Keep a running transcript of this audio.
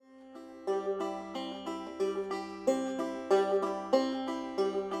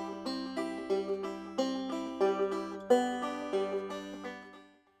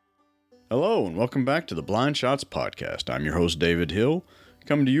welcome back to the Blind Shots Podcast. I'm your host, David Hill,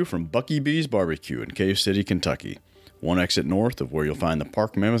 coming to you from Bucky B's Barbecue in Cave City, Kentucky, one exit north of where you'll find the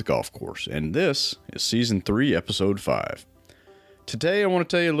Park Mammoth Golf Course, and this is Season 3, Episode 5. Today, I want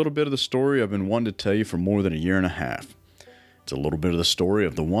to tell you a little bit of the story I've been wanting to tell you for more than a year and a half. It's a little bit of the story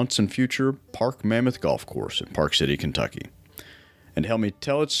of the once and future Park Mammoth Golf Course in Park City, Kentucky. And to help me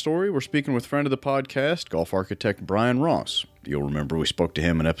tell its story, we're speaking with friend of the podcast, golf architect Brian Ross. You'll remember we spoke to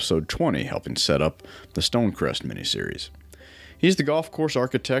him in episode 20, helping set up the Stonecrest miniseries. He's the golf course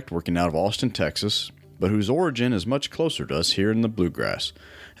architect working out of Austin, Texas, but whose origin is much closer to us here in the Bluegrass,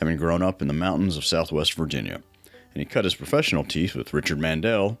 having grown up in the mountains of Southwest Virginia. And he cut his professional teeth with Richard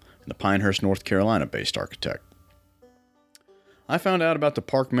Mandel, the Pinehurst, North Carolina-based architect. I found out about the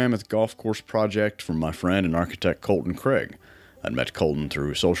Park Mammoth Golf Course project from my friend and architect Colton Craig. I'd met Colton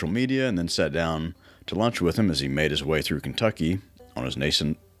through social media and then sat down to lunch with him as he made his way through Kentucky on his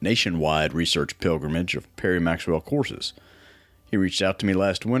nationwide research pilgrimage of Perry Maxwell courses. He reached out to me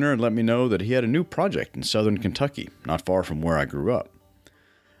last winter and let me know that he had a new project in southern Kentucky, not far from where I grew up.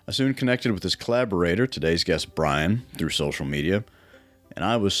 I soon connected with his collaborator, today's guest Brian, through social media, and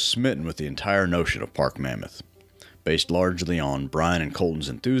I was smitten with the entire notion of Park Mammoth, based largely on Brian and Colton's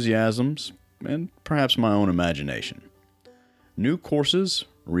enthusiasms and perhaps my own imagination. New courses,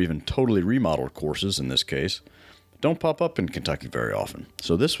 or even totally remodeled courses in this case, don't pop up in Kentucky very often,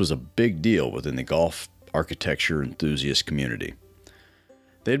 so this was a big deal within the golf architecture enthusiast community.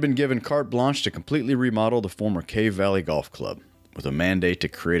 They had been given carte blanche to completely remodel the former Cave Valley Golf Club, with a mandate to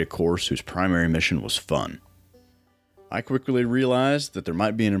create a course whose primary mission was fun. I quickly realized that there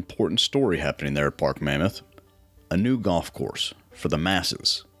might be an important story happening there at Park Mammoth, a new golf course for the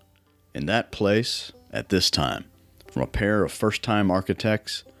masses, in that place, at this time. From a pair of first-time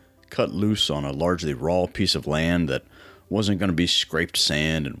architects cut loose on a largely raw piece of land that wasn't going to be scraped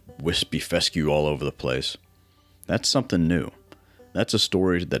sand and wispy fescue all over the place. That's something new. That's a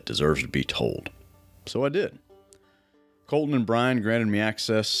story that deserves to be told. So I did. Colton and Brian granted me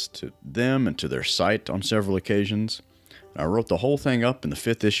access to them and to their site on several occasions, and I wrote the whole thing up in the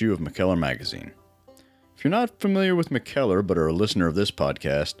 5th issue of McKellar Magazine. If you're not familiar with McKellar but are a listener of this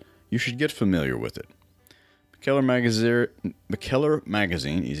podcast, you should get familiar with it. McKellar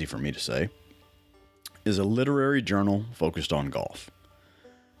Magazine, easy for me to say, is a literary journal focused on golf.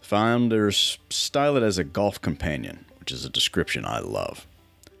 Founders style it as a golf companion, which is a description I love.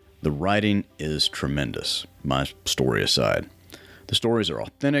 The writing is tremendous, my story aside. The stories are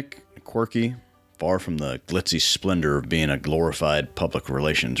authentic and quirky, far from the glitzy splendor of being a glorified public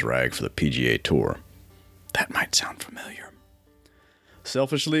relations rag for the PGA Tour. That might sound familiar.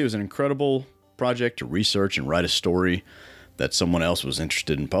 Selfishly, it was an incredible project to research and write a story that someone else was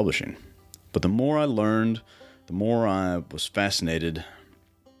interested in publishing. But the more I learned, the more I was fascinated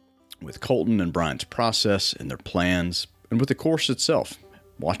with Colton and Brian's process and their plans, and with the course itself,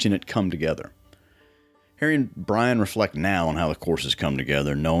 watching it come together. Hearing Brian reflect now on how the course has come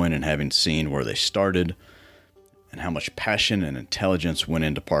together, knowing and having seen where they started, and how much passion and intelligence went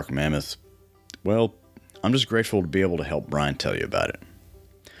into Park Mammoth, well, I'm just grateful to be able to help Brian tell you about it.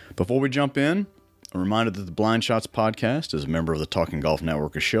 Before we jump in, a reminder that the Blind Shots Podcast is a member of the Talking Golf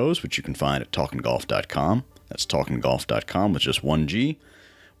network of shows, which you can find at talkinggolf.com. That's talkinggolf.com with just one G,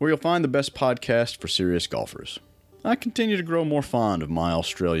 where you'll find the best podcast for serious golfers. I continue to grow more fond of my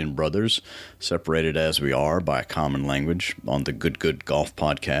Australian brothers, separated as we are by a common language, on the Good Good Golf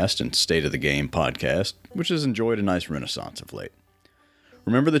Podcast and State of the Game Podcast, which has enjoyed a nice renaissance of late.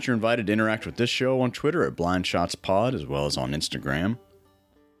 Remember that you're invited to interact with this show on Twitter at Blind Shots Pod, as well as on Instagram.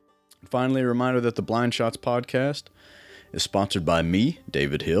 Finally, a reminder that the Blind Shots Podcast is sponsored by me,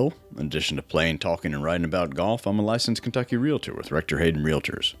 David Hill. In addition to playing, talking, and writing about golf, I'm a licensed Kentucky realtor with Rector Hayden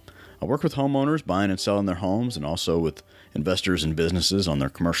Realtors. I work with homeowners buying and selling their homes, and also with investors and businesses on their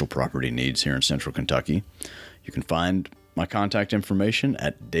commercial property needs here in central Kentucky. You can find my contact information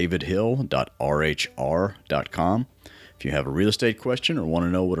at davidhill.rhr.com. If you have a real estate question or want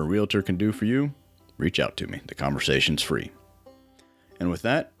to know what a realtor can do for you, reach out to me. The conversation's free. And with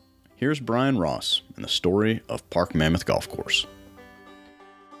that, here's Brian Ross and the story of Park Mammoth Golf Course.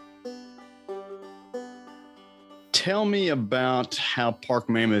 Tell me about how Park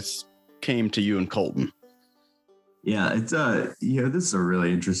Mammoth came to you and Colton. Yeah, it's this is a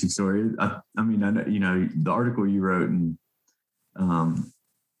really interesting story. I know, the article you wrote and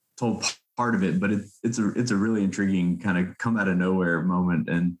told part of it, but it's a really intriguing kind of come out of nowhere moment.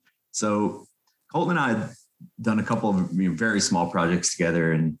 And so Colton and I had done a couple of very small projects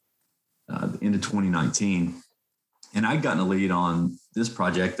together in the end of 2019, and I'd gotten a lead on this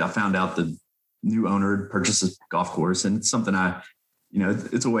project. I found out the new owner had purchased a golf course, and it's something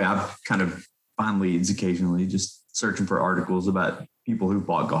it's a way I've kind of find leads occasionally, just searching for articles about people who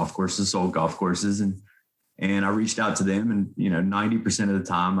bought golf courses, sold golf courses. And I reached out to them, and, 90% of the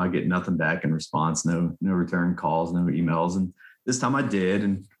time I get nothing back in response, no return calls, no emails. And this time I did.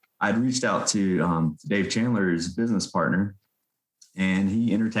 And I'd reached out to Dave Chandler, his business partner, and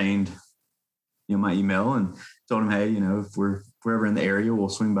he entertained, my email and told him, hey, if we're ever in the area, we'll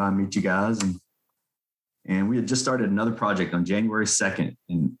swing by and meet you guys. And we had just started another project on January 2nd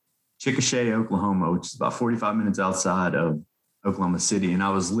in Chickasha, Oklahoma, which is about 45 minutes outside of Oklahoma City. And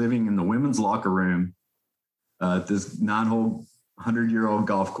I was living in the women's locker room at this 9-hole, 100-year-old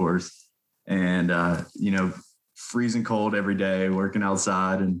golf course, and, freezing cold every day, working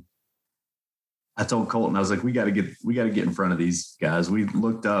outside. And I told Colton, I was like, we got to get in front of these guys. We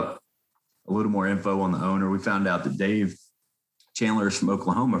looked up a little more info on the owner. We found out that Dave Chandler is from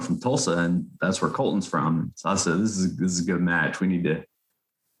Oklahoma, from Tulsa, and that's where Colton's from. So I said, this is a good match. We need to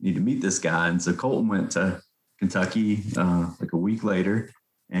meet this guy. And so Colton went to Kentucky like a week later,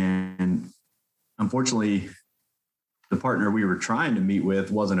 and unfortunately, the partner we were trying to meet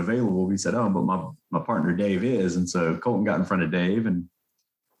with wasn't available. We said, oh, but my partner Dave is. And so Colton got in front of Dave, and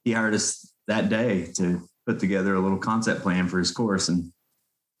he hired us that day to put together a little concept plan for his course. And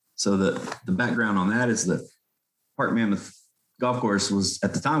so the background on that is the Park Mammoth golf course was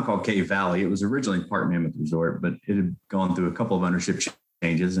at the time called Cave Valley. It was originally Park Mammoth Resort, but it had gone through a couple of ownership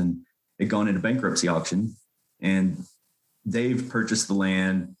changes and it gone into bankruptcy auction. And Dave purchased the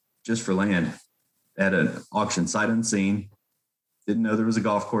land just for land at an auction, sight unseen. Didn't know there was a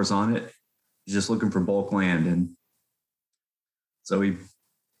golf course on it. He's just looking for bulk land. And so he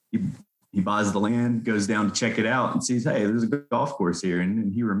buys the land, goes down to check it out, and sees, hey, there's a golf course here.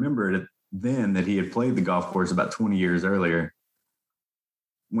 And he remembered then that he had played the golf course about 20 years earlier.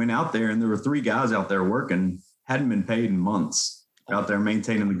 Went out there, and there were 3 guys out there working, hadn't been paid in months, out there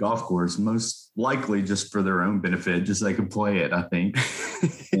maintaining the golf course, most likely just for their own benefit, just so they could play it, I think.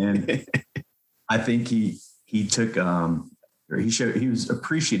 And I think he took, he was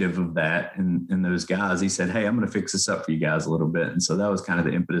appreciative of that and those guys. He said, hey, I'm going to fix this up for you guys a little bit. And so that was kind of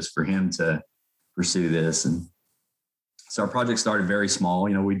the impetus for him to pursue this. And so our project started very small.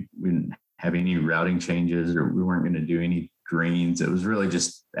 We didn't have any routing changes, or we weren't going to do any greens. It was really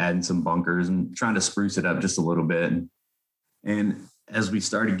just adding some bunkers and trying to spruce it up just a little bit. And as we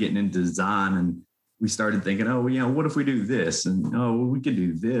started getting into design, and we started thinking, oh, what if we do this? And we could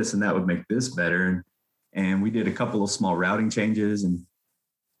do this, and that would make this better. And we did a couple of small routing changes, and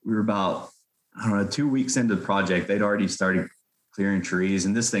we were about, 2 weeks into the project. They'd already started clearing trees,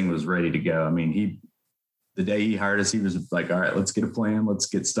 and this thing was ready to go. I mean, the day he hired us, he was like, all right, let's get a plan. Let's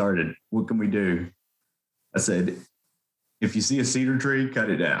get started. What can we do? I said, if you see a cedar tree, cut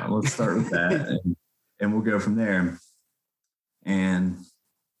it down. Let's start with that, and we'll go from there. And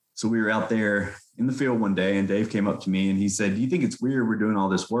so we were out there in the field one day, and Dave came up to me and he said, do you think it's weird we're doing all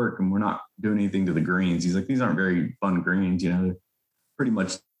this work and we're not doing anything to the greens? He's like, these aren't very fun greens. They're pretty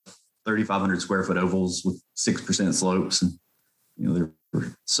much 3,500 square foot ovals with 6% slopes. And, they're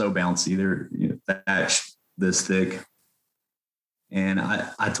so bouncy. They're thatched this thick. And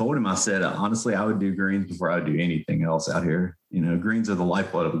I told him, I said, honestly, I would do greens before I would do anything else out here. Greens are the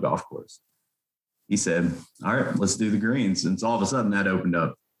lifeblood of a golf course. He said, all right, let's do the greens. And so all of a sudden that opened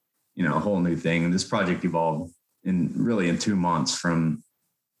up, a whole new thing. And this project evolved in 2 months, from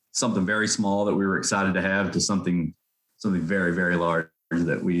something very small that we were excited to have to something very, very large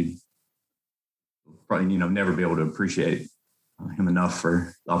that we'd probably, never be able to appreciate him enough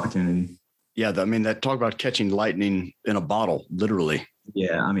for the opportunity. Yeah. That talk about catching lightning in a bottle, literally.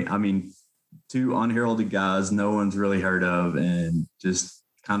 Yeah. I mean, 2 unheralded guys no one's really heard of, and just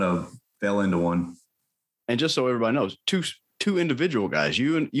kind of fell into one. And just so everybody knows, two individual guys.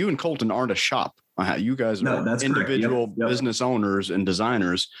 You and Colton aren't a shop. You guys are individual yep. business owners and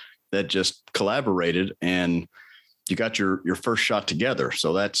designers that just collaborated, and you got your first shot together.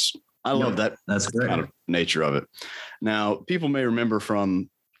 So I love that. That's great. Kind of nature of it. Now, people may remember from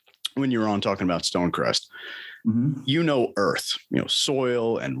when you were on talking about Stonecrest, mm-hmm. Earth,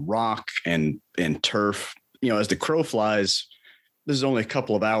 soil and rock and turf, as the crow flies. This is only a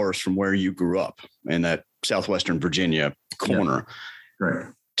couple of hours from where you grew up in that Southwestern Virginia corner. Yeah. Right.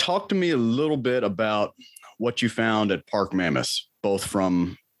 Talk to me a little bit about what you found at Park Mammoth, both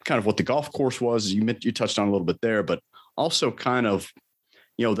from kind of what the golf course was. You touched on a little bit there, but also kind of,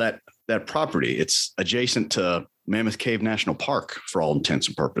 that property. It's adjacent to Mammoth Cave National Park for all intents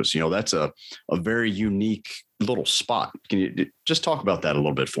and purposes. That's a very unique little spot. Can you just talk about that a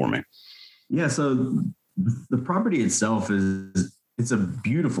little bit for me? Yeah. So the property itself it's a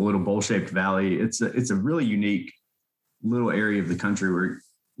beautiful little bowl-shaped valley. It's a really unique little area of the country where,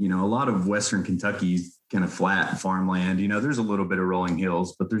 a lot of Western Kentucky's kind of flat farmland. There's a little bit of rolling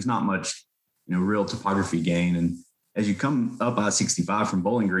hills, but there's not much, real topography gain. And as you come up I-65 from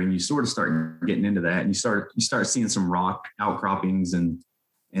Bowling Green, you sort of start getting into that, and you start seeing some rock outcroppings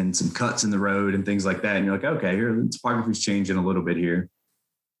and some cuts in the road and things like that. And you're like, okay, here the topography's changing a little bit here.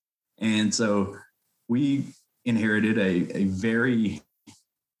 And so we inherited a very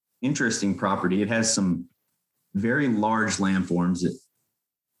interesting property. It has some very large landforms.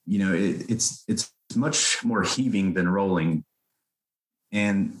 It's much more heaving than rolling.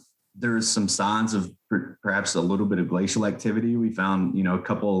 And there's some signs of perhaps a little bit of glacial activity. We found, a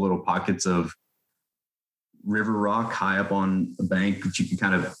couple of little pockets of river rock high up on a bank, which you can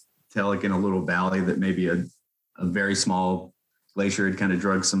kind of tell, like in a little valley, that maybe a very small glacier had kind of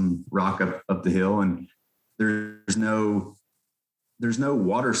drug some rock up the hill. And there's no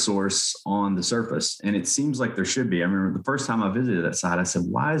water source on the surface. And it seems like there should be. I remember the first time I visited that site, I said,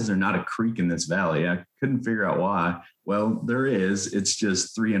 why is there not a creek in this valley? I couldn't figure out why. Well, there is. It's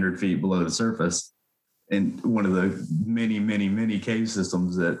just 300 feet below the surface. And one of the many, many, many cave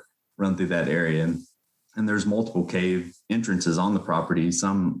systems that run through that area. And there's multiple cave entrances on the property,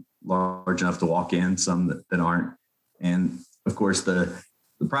 some large enough to walk in, some that aren't. And of course, the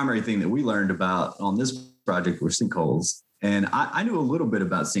primary thing that we learned about on this project were sinkholes. And I knew a little bit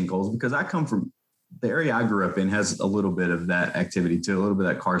about sinkholes because I come from the area I grew up in has a little bit of that activity too, a little bit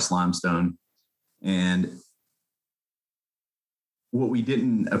of that karst limestone. And what we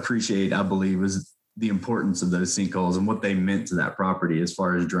didn't appreciate, I believe, was the importance of those sinkholes and what they meant to that property as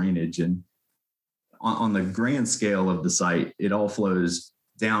far as drainage. And on the grand scale of the site, it all flows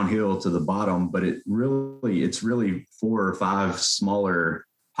downhill to the bottom, but it's really 4 or 5 smaller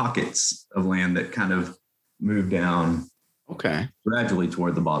pockets of land that kind of move down gradually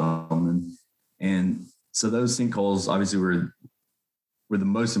toward the bottom. And so those sinkholes obviously were the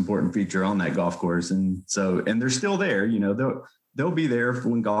most important feature on that golf course. And they're still there, they'll be there for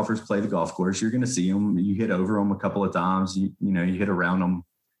when golfers play the golf course. You're going to see them. You hit over them a couple of times, you hit around them.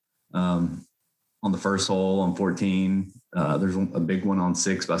 On the first hole on 14, there's a big one on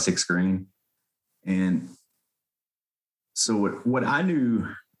 6 by 6 green. And so what I knew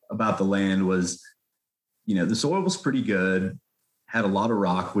about the land was, the soil was pretty good, had a lot of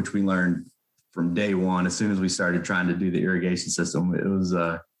rock, which we learned from day one. As soon as we started trying to do the irrigation system, it was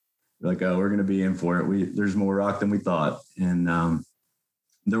like, oh, we're going to be in for it. There's more rock than we thought. And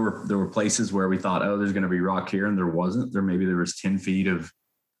there were places where we thought, oh, there's going to be rock here. And there wasn't. There was 10 feet of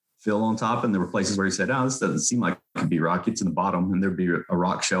fill on top. And there were places where he said, oh, this doesn't seem like it could be rock. It's in the bottom. And there'd be a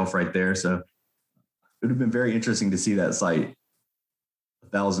rock shelf right there. So it would have been very interesting to see that site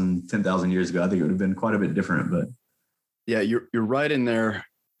 10,000 years ago. I think it would have been quite a bit different, but yeah, you're right in there.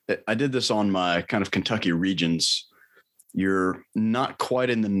 I did this on my kind of Kentucky regions. You're not quite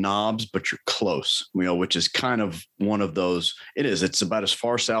in the knobs, but you're close, which is kind of one of those. It's about as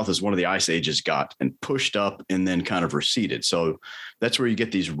far south as one of the ice ages got and pushed up and then kind of receded. So that's where you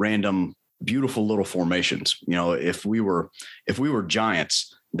get these random, beautiful little formations. If we were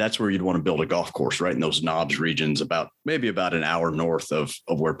giants, that's where you'd want to build a golf course, right in those knobs regions, maybe about an hour north of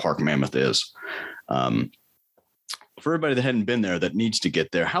where Park Mammoth is. For everybody that hadn't been there that needs to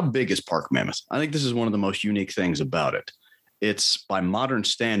get there, how big is Park Mammoth? I think this is one of the most unique things about it. It's, by modern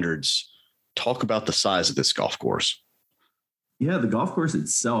standards, talk about the size of this golf course. Yeah, the golf course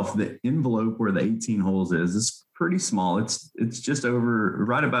itself, the envelope where the 18 holes is pretty small. It's just over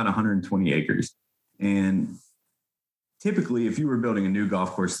right about 120 acres. And typically, if you were building a new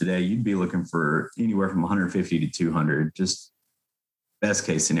golf course today, you'd be looking for anywhere from 150 to 200, just best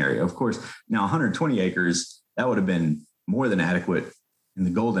case scenario. Of course, now 120 acres, that would have been more than adequate in the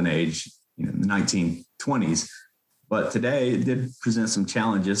golden age, in the 1920s. But today it did present some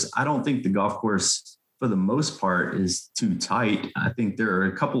challenges. I don't think the golf course, for the most part, is too tight. I think there are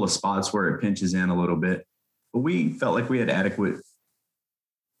a couple of spots where it pinches in a little bit, but we felt like we had adequate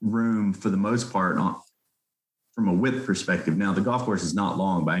room for the most part from a width perspective. Now, the golf course is not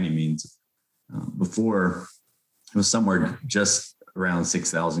long by any means. Before, it was somewhere just around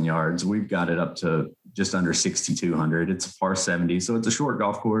 6,000 yards. We've got it up to just under 6,200. It's a par 70, so it's a short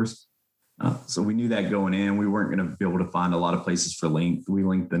golf course. So we knew that going in. We weren't going to be able to find a lot of places for length. We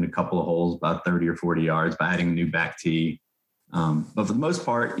lengthened a couple of holes about 30 or 40 yards by adding a new back tee. But for the most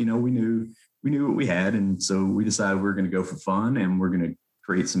part, we knew what we had. And so we decided we're going to go for fun and we're going to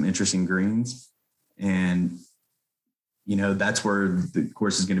create some interesting greens. And, that's where the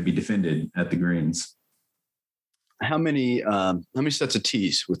course is going to be defended at the greens. How many sets of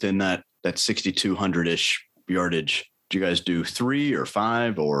tees within that 6,200-ish yardage? Do you guys do 3 or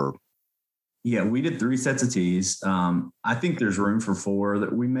 5 or? Yeah, we did 3 sets of tees. I think there's room for 4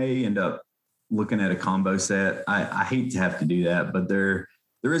 that we may end up looking at a combo set. I hate to have to do that, but there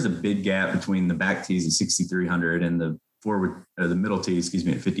is a big gap between the back tees at 6,300 and the middle tees,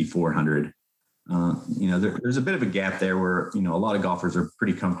 at 5,400. There's a bit of a gap there where, a lot of golfers are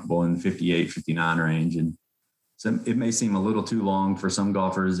pretty comfortable in the 58, 59 range. And so it may seem a little too long for some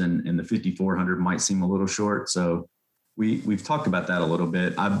golfers, and the 5,400 might seem a little short. So we've talked about that a little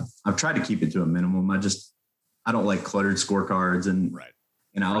bit. I've tried to keep it to a minimum. I don't like cluttered scorecards, and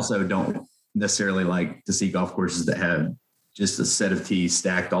I also don't necessarily like to see golf courses that have just a set of tees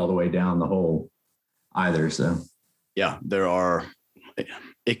stacked all the way down the hole either. So yeah,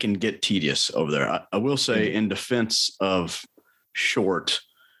 it can get tedious over there. I will say, in defense of short,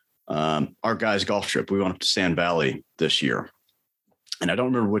 our guys' golf trip, we went up to Sand Valley this year, and I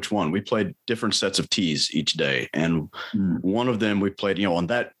don't remember which one. We played different sets of tees each day. And one of them we played, on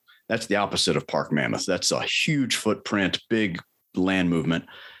that's the opposite of Park Mammoth. That's a huge footprint, big land movement.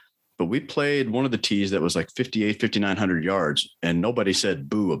 But we played one of the tees that was like 5,900 yards, and nobody said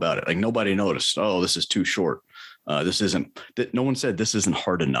boo about it. Like, nobody noticed, oh, this is too short. No one said this isn't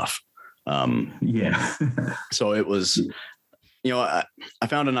hard enough. Yeah. So it was, I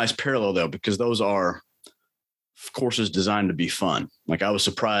found a nice parallel though, because those are courses designed to be fun. Like, I was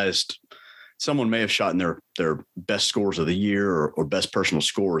surprised someone may have shot in their best scores of the year or best personal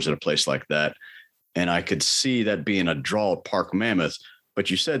scores at a place like that. And I could see that being a draw at Park Mammoth. But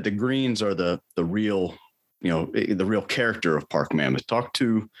you said the greens are the real, the real character of Park Mammoth.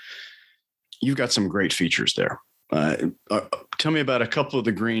 You've got some great features there. Tell me about a couple of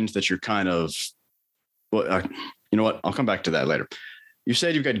the greens that you're kind of, you know what? I'll come back to that later. You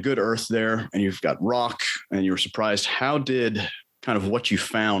said you've got good earth there and you've got rock, and you were surprised. How did kind of what you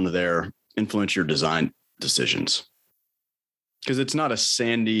found there influence your design decisions? Because it's not a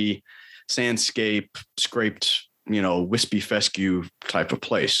sandy sandscape scraped, wispy fescue type of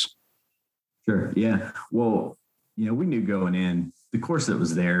place. Sure. Yeah. Well, we knew going in, the course that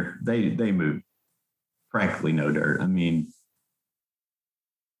was there, they moved practically no dirt. I mean,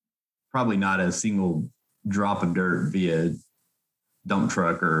 probably not a single drop of dirt via dump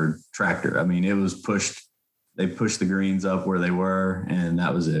truck or tractor. I mean, it was pushed. They pushed the greens up where they were, and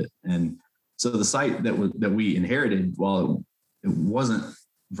that was it. And so the site that we inherited, while it wasn't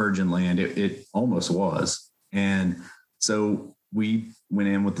virgin land, it almost was. And so we went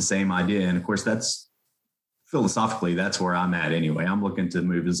in with the same idea. And of course, that's philosophically, that's where I'm at anyway. I'm looking to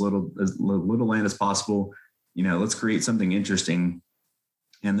move as little land as possible. Let's create something interesting.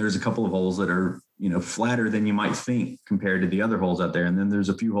 And there's a couple of holes that are, flatter than you might think compared to the other holes out there. And then there's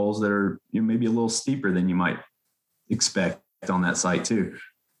a few holes that are maybe a little steeper than you might expect on that site too.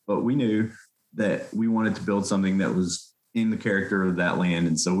 But we knew that we wanted to build something that was in the character of that land.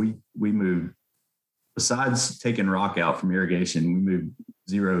 And so we moved, besides taking rock out from irrigation, we moved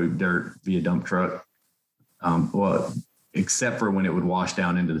zero dirt via dump truck. Except for when it would wash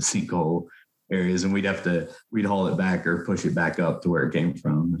down into the sinkhole areas, and we'd haul it back or push it back up to where it came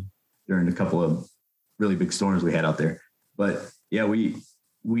from during a couple of really big storms we had out there. But yeah, we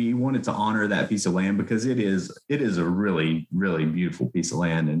wanted to honor that piece of land because it is a really, really beautiful piece of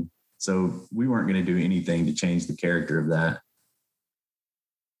land. And so we weren't going to do anything to change the character of that.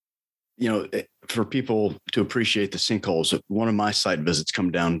 For people to appreciate the sinkholes, one of my site visits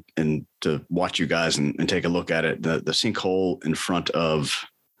come down and to watch you guys and take a look at it. The sinkhole in front of,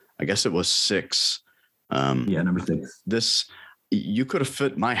 I guess it was 6. Number 6. You could have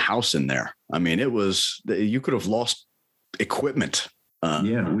fit my house in there. I mean, you could have lost equipment.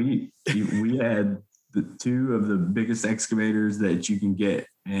 We had the 2 of the biggest excavators that you can get,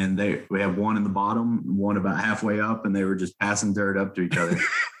 and we have one in the bottom, one about halfway up, and they were just passing dirt up to each other.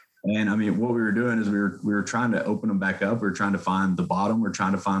 And I mean, what we were doing is we were trying to open them back up. We were trying to find the bottom. We're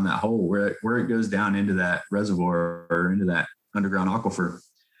trying to find that hole where it goes down into that reservoir or into that underground aquifer,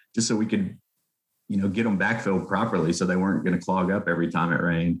 just so we could, get them backfilled properly so they weren't going to clog up every time it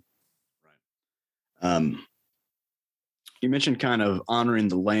rained. Right. You mentioned kind of honoring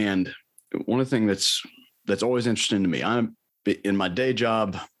the land. One of the things that's always interesting to me, in my day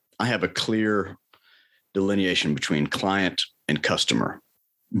job, I have a clear delineation between client and customer.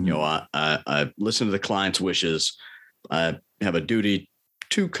 I listen to the client's wishes. I have a duty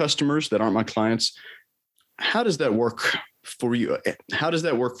to customers that aren't my clients. How does that work for you? How does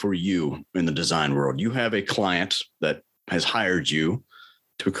that work for you in the design world? You have a client that has hired you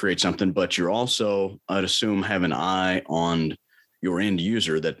to create something, but you're also, I'd assume, have an eye on your end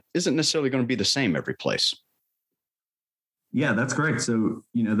user that isn't necessarily going to be the same every place. Yeah, that's correct. So,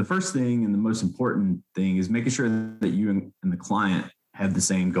 the first thing and the most important thing is making sure that you and the client have the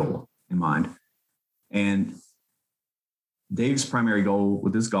same goal. in mind. And Dave's primary goal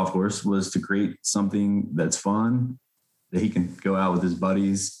with this golf course was to create something that's fun, that he can go out with his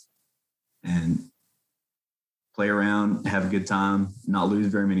buddies and play around, have a good time, not lose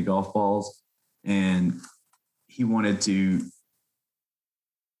very many golf balls. And he wanted to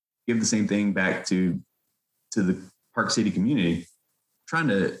give the same thing back to the Park City community, trying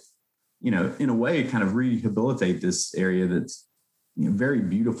to, in a way, kind of rehabilitate this area that's, very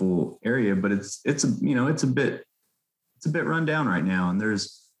beautiful area, but it's a bit run down right now. And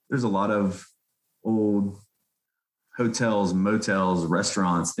there's a lot of old hotels, motels,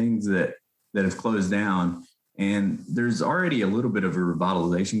 restaurants, things that have closed down. And there's already a little bit of a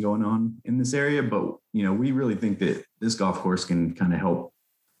revitalization going on in this area, but we really think that this golf course can kind of help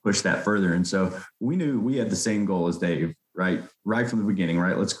push that further. And so we knew we had the same goal as Dave, right from the beginning,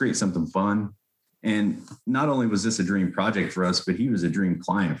 right? Let's create something fun. And not only was this a dream project for us, but he was a dream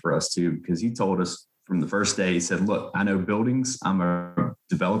client for us too, because he told us from the first day, he said, look, I know buildings, I'm a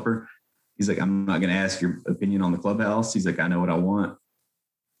developer. He's like, I'm not going to ask your opinion on the clubhouse. He's like, I know what I want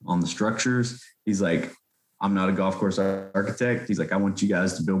on the structures. He's like, I'm not a golf course architect. He's like, I want you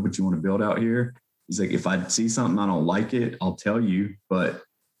guys to build what you want to build out here. He's like, if I see something I don't like it, I'll tell you, but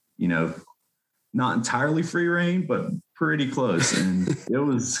not entirely free reign, but pretty close. And it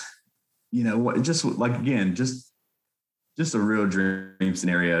was, just like, again, just a real dream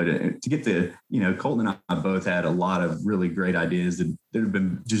scenario to get to, Colton and I both had a lot of really great ideas that have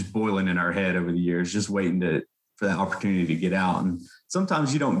been just boiling in our head over the years, just waiting for that opportunity to get out. And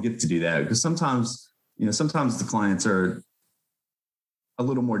sometimes you don't get to do that because sometimes the clients are a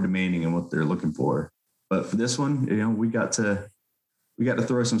little more demanding in what they're looking for. But for this one, we got to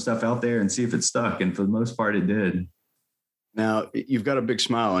throw some stuff out there and see if it stuck. And for the most part, it did. Now, you've got a big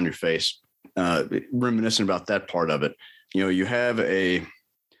smile on your face, reminiscing about that part of it. You have I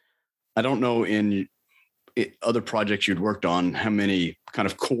don't know in other projects you'd worked on, how many kind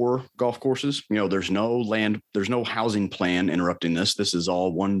of core golf courses, there's no land, there's no housing plan interrupting this. This is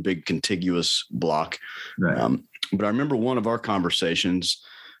all one big contiguous block. Right. But I remember one of our conversations,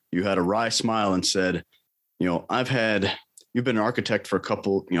 you had a wry smile and said, you've been an architect for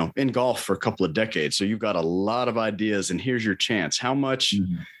in golf for a couple of decades. So you've got a lot of ideas and here's your chance. How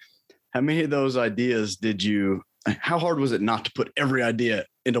many of those ideas how hard was it not to put every idea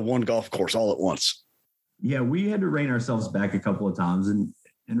into one golf course all at once? Yeah, we had to rein ourselves back a couple of times and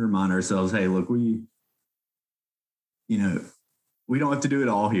remind ourselves, hey, look, we don't have to do it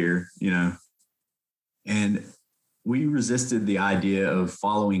all here, and we resisted the idea of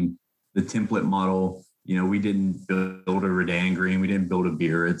following the template model. We didn't build a Redan green. We didn't build a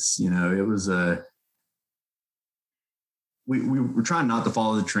Biarritz. It was we were trying not to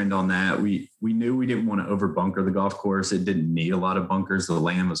follow the trend on that. We knew we didn't want to over bunker the golf course. It didn't need a lot of bunkers. The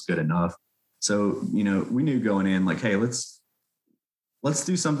land was good enough. So, we knew going in like, hey, let's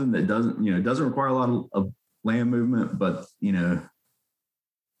do something that doesn't require a lot of land movement, but, the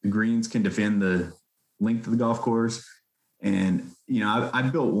greens can defend the length of the golf course. And, I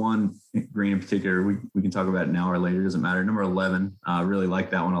built one green in particular. We can talk about it now or later. It doesn't matter. Number 11. I really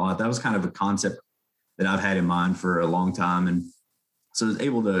like that one a lot. That was kind of a concept that I've had in mind for a long time. And so I was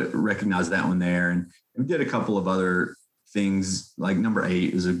able to recognize that one there. And we did a couple of other things, like number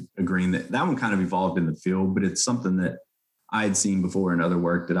 8 is a green that one kind of evolved in the field, but it's something that I had seen before in other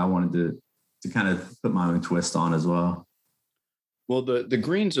work that I wanted to kind of put my own twist on as well. Well, the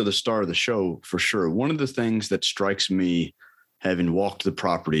greens are the star of the show for sure. One of the things that strikes me, having walked the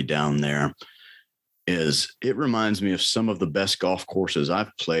property down there, is it reminds me of some of the best golf courses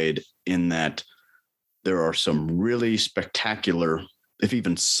I've played, in that there are some really spectacular, if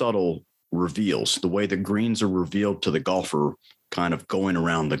even subtle, reveals. The way the greens are revealed to the golfer kind of going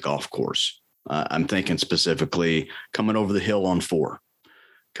around the golf course. I'm thinking specifically coming over the hill on 4,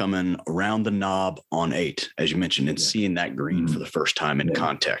 coming around the knob on 8, as you mentioned, and seeing that green for the first time in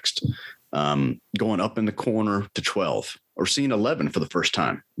context. Going up in the corner to 12, or seeing 11 for the first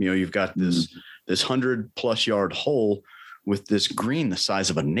time. You've got this 100+ yard hole with this green the size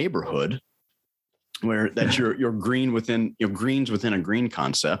of a neighborhood, where that's your green within your greens within a green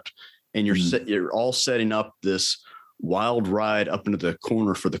concept. And you're all setting up this wild ride up into the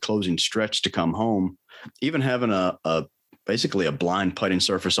corner for the closing stretch to come home, even having basically a blind putting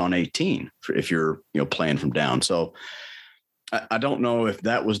surface on 18 if you're playing from down. So I don't know if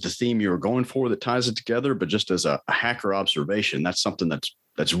that was the theme you were going for that ties it together, but just as a hacker observation, that's something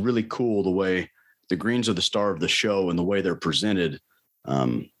that's really cool. The way the greens are the star of the show and the way they're presented. I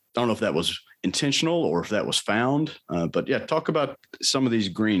don't know if that was intentional or if that was found, but yeah, talk about some of these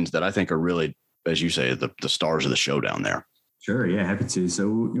greens that I think are really, as you say, the stars of the show down there. Sure. Yeah, happy to. So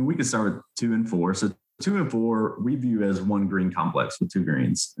we can start with 2 and 4. So 2 and 4 we view as one green complex with 2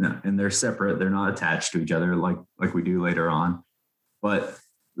 greens, and they're separate. They're not attached to each other like we do later on. But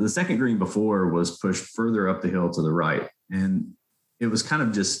the second green before was pushed further up the hill to the right, and it was kind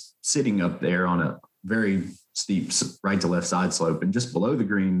of just sitting up there on a very steep right to left side slope. And just below the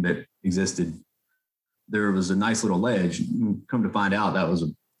green that existed, there was a nice little ledge. Come to find out, that was a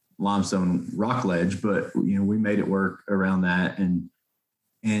limestone rock ledge, but we made it work around that, and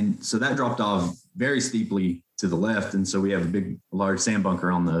so that dropped off very steeply to the left, and so we have a large sand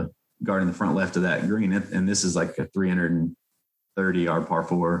bunker on the guarding the front left of that green, and this is like a 330 yard par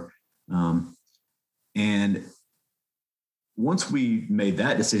 4, and once we made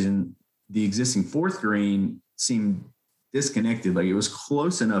that decision, the existing 4th green seemed disconnected. Like it was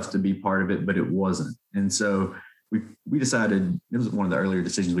close enough to be part of it, but it wasn't, and so we decided, it was one of the earlier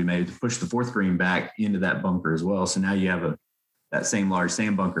decisions we made, to push the 4th green back into that bunker as well. So now you have that same large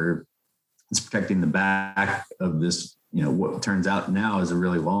sand bunker that's protecting the back of this, what turns out now is a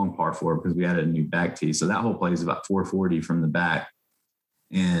really long par 4 because we added a new back tee. So that hole plays about 440 from the back.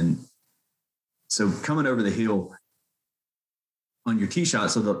 And so coming over the hill on your tee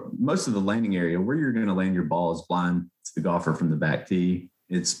shot, so most of the landing area where you're going to land your ball is blind to the golfer from the back tee.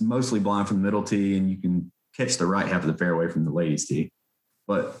 It's mostly blind from the middle tee, and you can catch the right half of the fairway from the ladies' tee.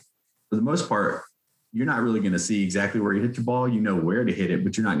 But for the most part, you're not really going to see exactly where you hit your ball. You know where to hit it,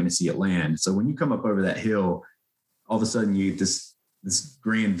 but you're not going to see it land. So when you come up over that hill, all of a sudden you get this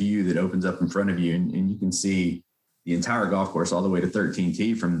grand view that opens up in front of you, and you can see the entire golf course all the way to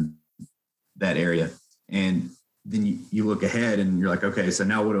 13T from that area. And then you look ahead and you're like, okay, so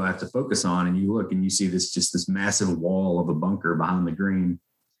now what do I have to focus on? And you look and you see this massive wall of a bunker behind the green,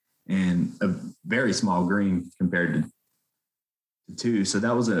 and a very small green compared to 2. So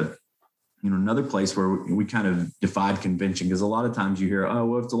that was another place where we kind of defied convention, because a lot of times you hear, oh,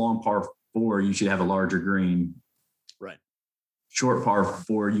 well, if it's a long par 4, you should have a larger green. Right. Short par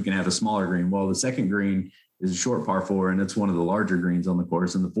 4, you can have a smaller green. Well, the second green is a short par 4, and it's one of the larger greens on the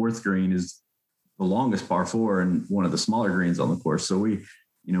course. And the 4th green is the longest par 4 and one of the smaller greens on the course. So we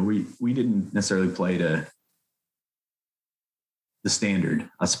didn't necessarily play to the standard,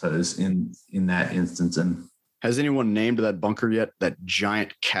 I suppose, in that instance. And has anyone named that bunker yet? That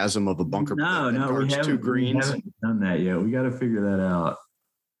giant chasm of a bunker? No, we haven't. 2 greens. We haven't done that yet. We got to figure that out.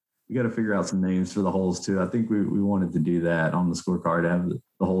 We got to figure out some names for the holes too. I think we wanted to do that on the scorecard, to have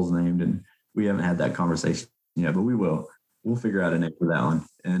the holes named, and we haven't had that conversation yet, but we will. We'll figure out a name for that one.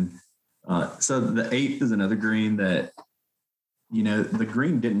 And so the 8th is another green that, the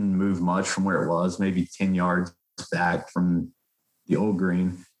green didn't move much from where it was, maybe 10 yards back from the old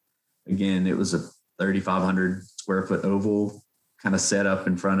green. Again, it was a 3,500 square foot oval kind of set up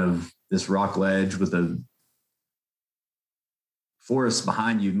in front of this rock ledge with a forest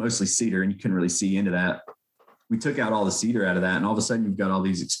behind you, mostly cedar, and you couldn't really see into that. We took out all the cedar out of that, and all of a sudden you've got all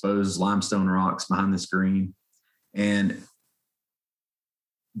these exposed limestone rocks behind this green. And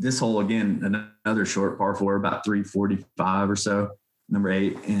this hole, again, another short par 4, about 345 or so, number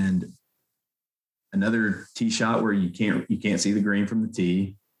 8, and another tee shot where you can't see the green from the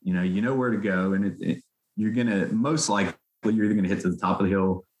tee. You know where to go, and you're gonna most likely you're either gonna hit to the top of the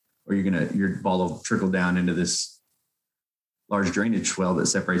hill, or your ball will trickle down into this large drainage swell that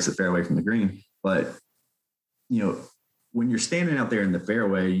separates the fairway from the green. But when you're standing out there in the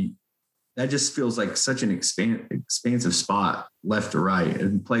fairway, that just feels like such an expansive spot left to right, a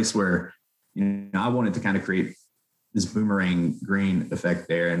place where I wanted to kind of create this boomerang green effect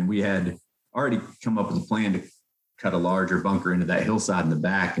there, and we had already come up with a plan to cut a larger bunker into that hillside in the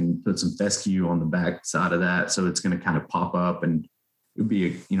back and put some fescue on the back side of that. So it's going to kind of pop up, and it would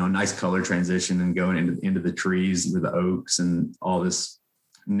be a nice color transition and going into the trees with the oaks and all this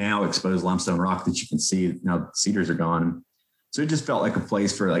now exposed limestone rock that you can see. Now the cedars are gone. So it just felt like a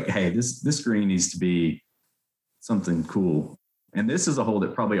place for like, hey, this green needs to be something cool. And this is a hole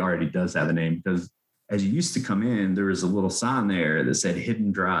that probably already does have a name, because as you used to come in, there was a little sign there that said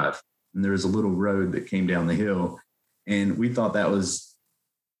Hidden Drive, and there was a little road that came down the hill. And we thought that was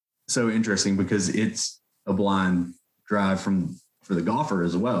so interesting because it's a blind drive for the golfer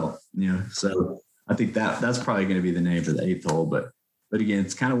as well. So I think that's probably going to be the name for the 8th hole. But again,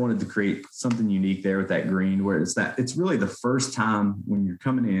 it's kind of wanted to create something unique there with that green, where it's really the first time when you're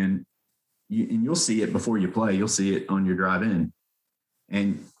coming in, and you'll see it before you play, you'll see it on your drive in,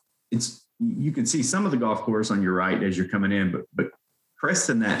 and you can see some of the golf course on your right as you're coming in, but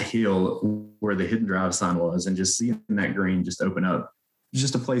cresting that hill where the Hidden Drive sign was, and just seeing that green just open up, it's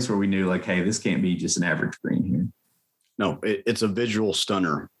just a place where we knew like, hey, this can't be just an average green here. No, it's a visual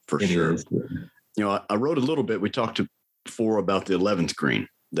stunner for sure. Is. I wrote a little bit. We talked before about the 11th green,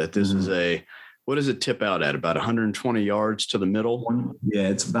 that this is what does it tip out at? About 120 yards to the middle?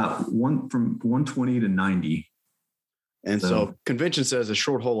 It's about from 120 to 90. And so convention says a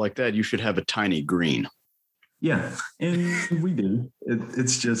short hole like that, you should have a tiny green. Yeah, and we do.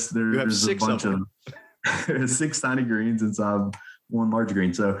 It's just there's a bunch of there's 6 tiny greens inside one large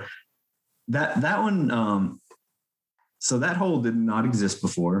green. So that one, so that hole did not exist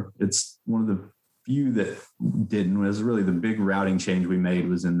before. It's one of the few that didn't. Was really the big routing change we made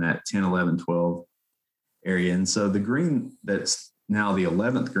was in that 10, 11, 12 area. And so the green that's now the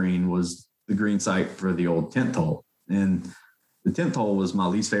 11th green was the green site for the old 10th hole. And the 10th hole was my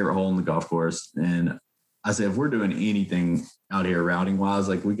least favorite hole in the golf course. And I said, if we're doing anything out here routing wise,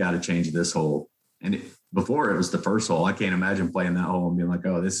 like we got to change this hole. And before it was the first hole. I can't imagine playing that hole and being like,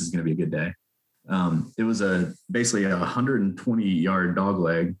 oh, this is going to be a good day. It was basically a 120 yard dog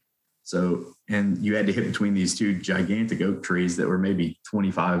leg. So, and you had to hit between these 2 gigantic oak trees that were maybe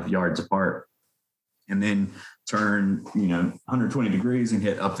 25 yards apart, and then turn, 120 degrees and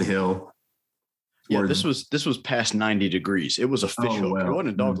hit up the hill. Yeah, this was past 90 degrees. It was a fish hook. Well, it wasn't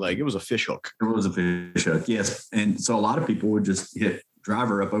a dog leg. It was a fish hook. It was a fish hook, yes. And so a lot of people would just hit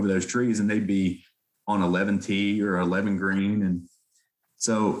driver up over those trees, and they'd be on 11T or 11 green. And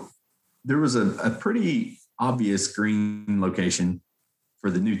so there was a pretty obvious green location for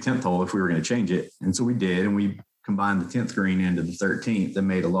the new 10th hole if we were going to change it. And so we did, and we combined the 10th green into the 13th and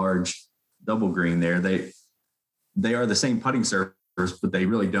made a large double green there. They are the same putting surface, but they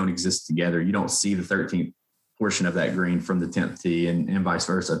really don't exist together. You don't see the 13th portion of that green from the 10th tee and vice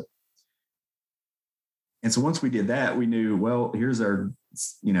versa. And so once we did that, we knew, well, here's our,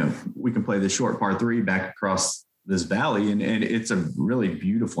 we can play this short par 3 back across this valley. And it's a really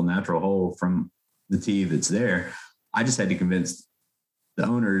beautiful natural hole from the tee that's there. I just had to convince the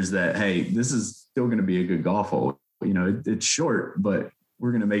owners that, hey, this is still going to be a good golf hole. It's short, but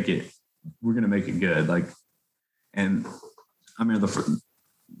we're going to make it good. Like, and I mean, the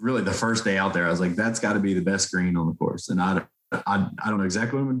first day out there, I was like, that's got to be the best green on the course. And I don't know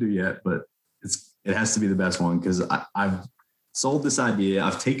exactly what I'm going to do yet, but it has to be the best one, because I've sold this idea.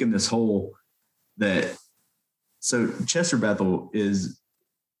 I've taken this hole so Chester Bethel is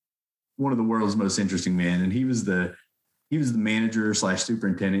one of the world's most interesting men. And he was the manager /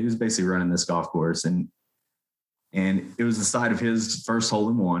 superintendent. He was basically running this golf course, and it was the site of his first hole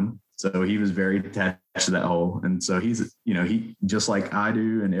in one. So he was very attached to that hole. And so he's, he, just like I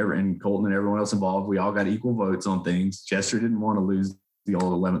do and Colton and everyone else involved, we all got equal votes on things. Chester didn't want to lose the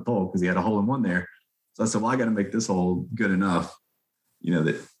old 11th hole because he had a hole in one there. So I said, well, I got to make this hole good enough,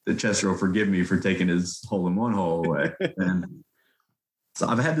 that Chester will forgive me for taking his hole in one hole away. And so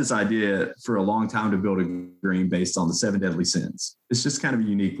I've had this idea for a long time to build a green based on the 7 deadly sins. It's just kind of a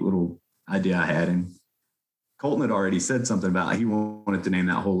unique little idea I had. And Colton had already said something about he wanted to name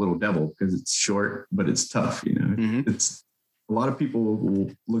that hole Little Devil because it's short, but it's tough. It's a lot of people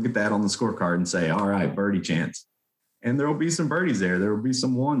will look at that on the scorecard and say, all right, birdie chance. And there will be some birdies there. There will be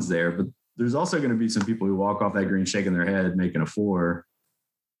some ones there, but there's also going to be some people who walk off that green shaking their head, making a 4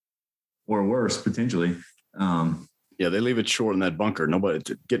 or worse, potentially. Yeah, they leave it short in that bunker. Nobody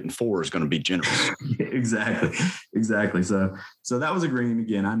getting 4 is going to be generous. Exactly. So that was a green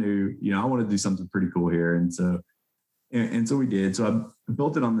again. I knew, I wanted to do something pretty cool here. And so we did. So I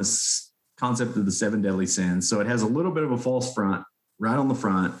built it on this concept of the 7 deadly sins. So it has a little bit of a false front right on the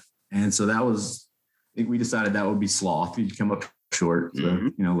front. And so I think we decided that would be sloth. You'd come up short, so,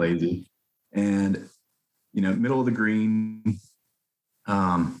 lazy. And, middle of the green,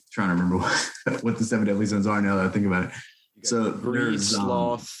 trying to remember what the 7 deadly sins are now that I think about it. So greed,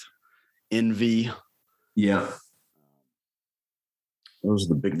 sloth, envy. Yeah. Those are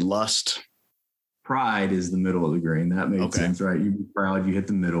the big lust. Pride is the middle of the green. That made sense, right? You be proud, you hit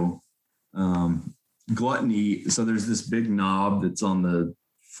the middle. Gluttony. So there's this big knob that's on the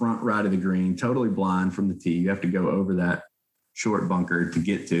front right of the green, totally blind from the tee. You have to go over that short bunker to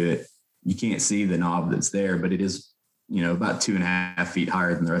get to it. You can't see the knob that's there, but it is, about 2.5 feet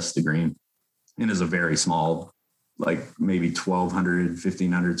higher than the rest of the green, and is a very small, like maybe 1,200,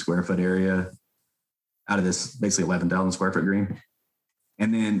 1,500 square foot area out of this basically 11,000 square foot green.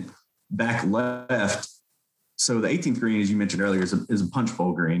 And then back left. So the 18th green, as you mentioned earlier, is a punch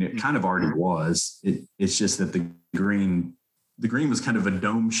bowl green. It kind of already was. It's just that the green was kind of a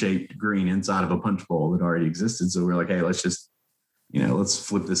dome shaped green inside of a punch bowl that already existed. So we're like, hey, let's just, let's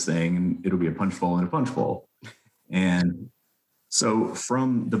flip this thing and it'll be a punch bowl and a punch bowl. And so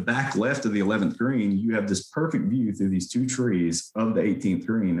from the back left of the 11th green, you have this perfect view through these 2 trees of the 18th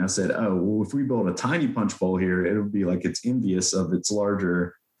green. I said, oh, well, if we build a tiny punch bowl here, it'll be like it's envious of its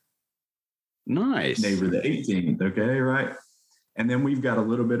larger Nice. neighbor, the 18th. Okay, right. And then we've got a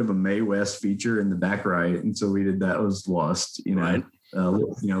little bit of a May West feature in the back right, and so we did that was Lust. Right. A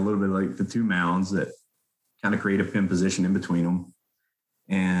little bit like the two mounds that kind of create a pin position in between them.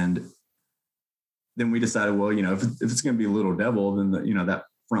 And then we decided, well, if it's going to be a Little Devil, then that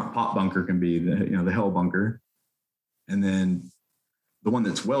front pot bunker can be the hell bunker. And then the one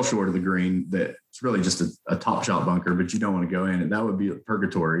that's well short of the green, that's really just a top shot bunker, but you don't want to go in, and that would be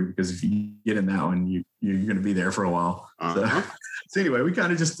purgatory, because if you get in that one, you're going to be there for a while. Uh-huh. So anyway, we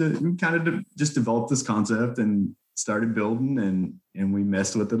kind of just developed this concept and started building, and we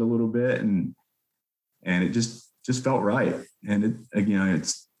messed with it a little bit, and it just felt right. And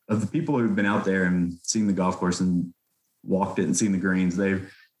it's of the people who've been out there and seen the golf course and walked it and seen the greens,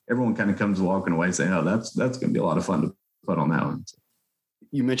 everyone kind of comes walking away saying, "Oh, that's going to be a lot of fun to put on that one."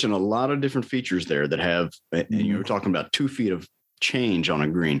 You mentioned a lot of different features there that have, and you were talking about 2 feet of change on a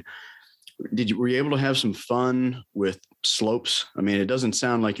green. Were you able to have some fun with slopes? I mean, it doesn't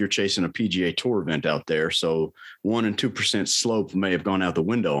sound like you're chasing a PGA Tour event out there. So 1% and 2% slope may have gone out the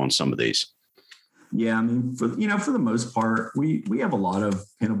window on some of these. Yeah. I mean, for the most part, we have a lot of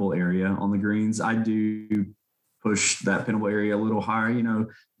pinnable area on the greens. I do push that pinnable area a little higher. The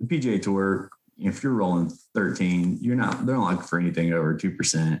PGA Tour, if you're rolling 13, they're not looking for anything over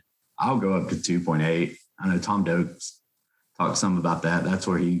 2%. I'll go up to 2.8. I know Tom Dokes talked some about that. That's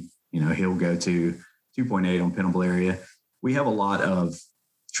where he'll go to 2.8 on pinnable area. We have a lot of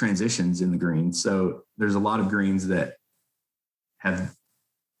transitions in the green. So there's a lot of greens that have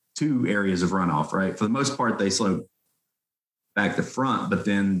 2 areas of runoff, right? For the most part, they slope back to front, but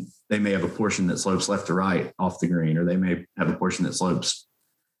then they may have a portion that slopes left to right off the green, or they may have a portion that slopes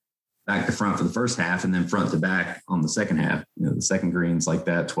back to front for the first half and then front to back on the second half. The second green's like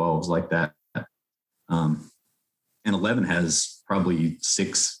that, 12's like that. And 11 has probably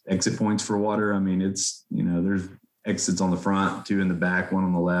 6 exit points for water. I mean, it's, there's exits on the front, 2 in the back, 1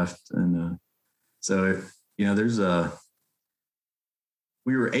 on the left. And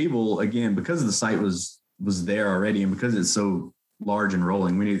we were able, again, because the site was there already, and because it's so large and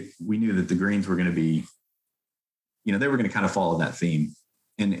rolling, we knew that the greens were going to be, they were going to kind of follow that theme.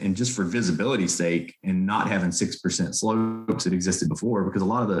 And just for visibility's sake, and not having 6% slopes that existed before, because a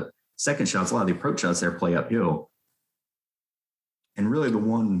lot of the second shots, a lot of the approach shots there play uphill. And really the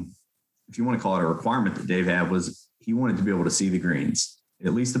one, if you want to call it a requirement that Dave had, was he wanted to be able to see the greens,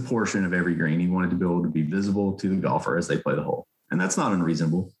 at least a portion of every green. He wanted to be able to be visible to the golfer as they play the hole. And that's not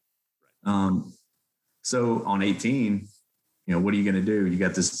unreasonable. So on 18, what are you going to do? You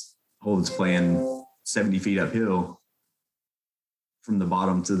got this hole that's playing 70 feet uphill from the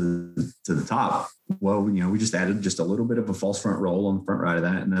bottom to the top. Well, we just added just a little bit of a false front roll on the front right of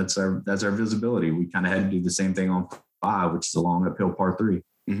that, and that's our visibility. We kind of had to do the same thing on 5, which is a long uphill par 3.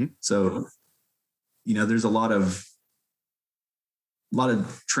 Mm-hmm. So, there's a lot of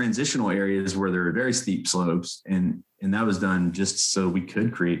transitional areas where there are very steep slopes, and that was done just so we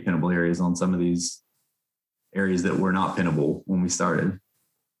could create pinnable areas on some of these areas that were not pinnable when we started.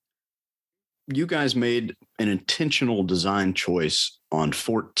 You guys made an intentional design choice on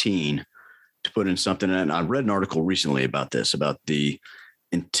 14 to put in something. And I read an article recently about this, about the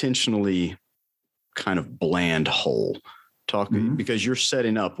intentionally kind of bland hole. Because you're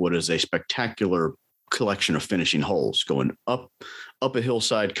setting up what is a spectacular collection of finishing holes, going up a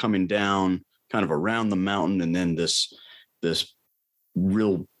hillside, coming down kind of around the mountain, and then this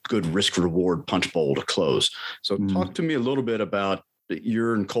real good risk reward punch bowl to close. So talk to me a little bit about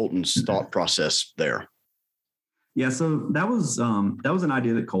your and Colton's thought process there. Yeah, so that was an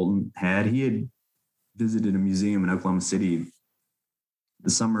idea that Colton had. He had visited a museum in Oklahoma City the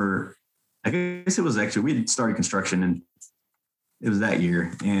summer. I guess it was actually, we had started construction, and it was that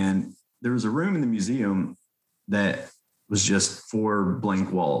year. And there was a room in the museum that was just 4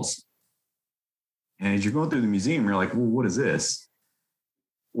 blank walls. And as you're going through the museum, you're like, well, what is this?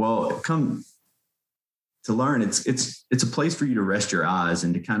 Well, come to learn, it's a place for you to rest your eyes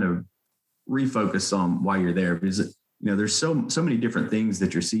and to kind of refocus on why you're there, because there's so many different things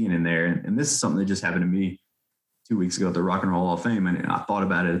that you're seeing in there. And this is something that just happened to me 2 weeks ago at the Rock and Roll Hall of Fame, and I thought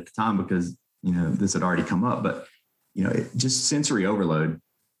about it at the time because this had already come up. But just sensory overload,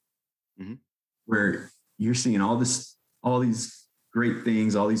 where you're seeing all these great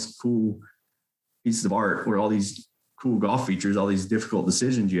things, all these cool pieces of art, where all these cool golf features, all these difficult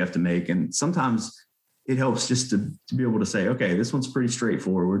decisions you have to make, and sometimes it helps just to be able to say, okay, this one's pretty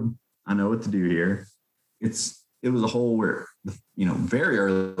straightforward. I know what to do here. It was a hole where, very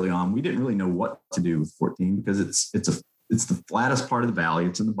early on, we didn't really know what to do with 14, because it's the flattest part of the valley.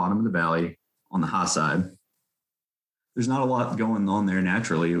 It's in the bottom of the valley on the high side. There's not a lot going on there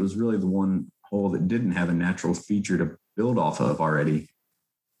naturally. It was really the one hole that didn't have a natural feature to build off of already.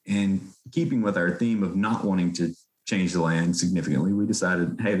 And keeping with our theme of not wanting to change the land significantly, we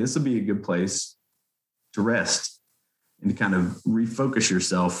decided, hey, this would be a good place to rest and to kind of refocus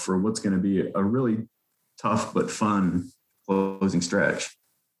yourself for what's going to be a really tough but fun closing stretch.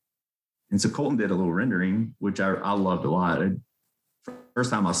 And so Colton did a little rendering, which I loved a lot. First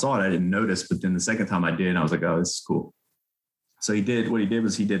time I saw it, I didn't notice, but then the second time I did, I was like, oh, this is cool. So he did a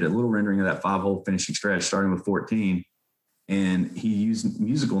little rendering of that 5-hole finishing stretch, starting with 14. And he used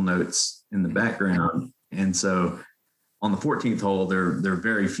musical notes in the background. And so on the 14th hole, there are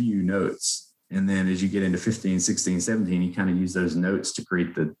very few notes. And then as you get into 15, 16, 17, you kind of use those notes to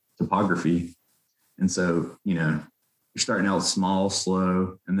create the topography. And so, you're starting out small,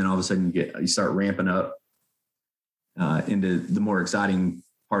 slow, and then all of a sudden you start ramping up into the more exciting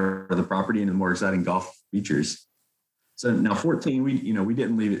part of the property and the more exciting golf features. So now 14, we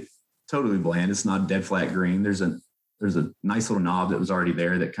didn't leave it totally bland. It's not a dead flat green. There's a nice little knob that was already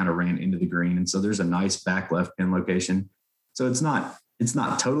there that kind of ran into the green. And so there's a nice back left pin location. So it's not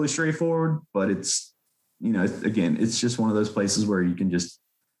totally straightforward, but it's, again, it's just one of those places where you can just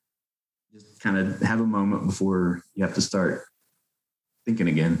kind of have a moment before you have to start thinking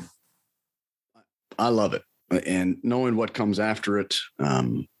again. I love it. And knowing what comes after it,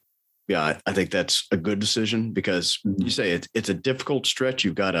 I think that's a good decision because you say it's a difficult stretch.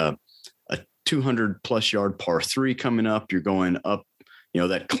 You've got a 200 plus yard par 3 coming up. You're going up,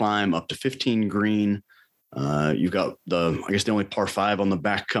 that climb up to 15 green. You've got the only par 5 on the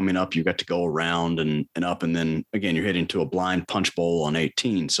back coming up. You've got to go around and up. And then again, you're heading to a blind punch bowl on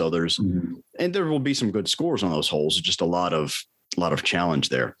 18. So and there will be some good scores on those holes. Just a lot of challenge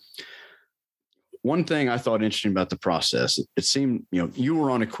there. One thing I thought interesting about the process, it seemed, you were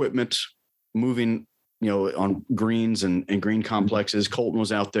on equipment moving, on greens and green complexes. Colton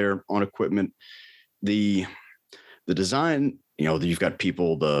was out there on equipment. The design, you've got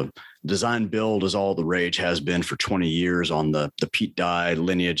people, the design build is all the rage has been for 20 years on the Pete Dye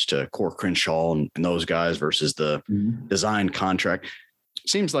lineage to Core Crenshaw and those guys versus the design contract. It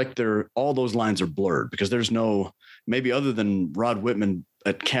seems like all those lines are blurred because there's no, maybe other than Rod Whitman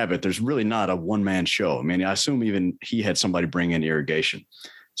at Cabot, there's really not a one-man show. I mean, I assume even he had somebody bring in irrigation.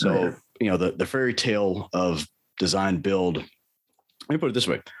 So, the fairy tale of design build, let me put it this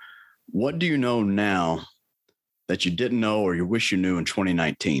way. What do you know now that you didn't know or you wish you knew in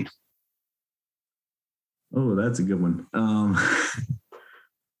 2019? Oh, that's a good one.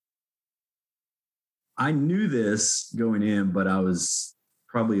 I knew this going in, but I was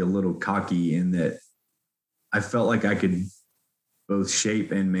probably a little cocky in that I felt like I could both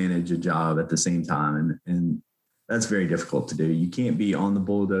shape and manage a job at the same time. And that's very difficult to do. You can't be on the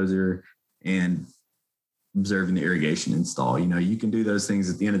bulldozer and observing the irrigation install. You can do those things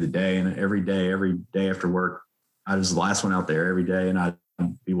at the end of the day, and every day after work, I was the last one out there every day, and I'd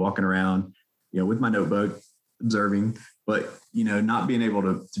be walking around, with my notebook observing, but, not being able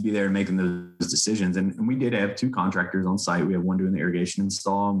to be there and making those decisions. And we did have 2 contractors on site. We had one doing the irrigation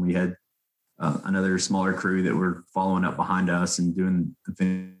install, and we had another smaller crew that were following up behind us and doing the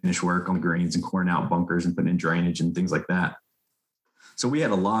finish work on the greens and coring out bunkers and putting in drainage and things like that. So we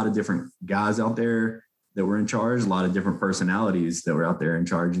had a lot of different guys out there that were in charge, a lot of different personalities that were out there in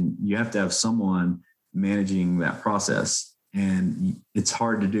charge. And you have to have someone managing that process. And it's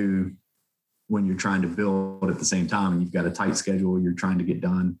hard to do when you're trying to build at the same time and you've got a tight schedule you're trying to get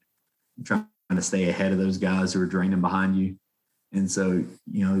done. You're trying to stay ahead of those guys who are draining behind you. And so,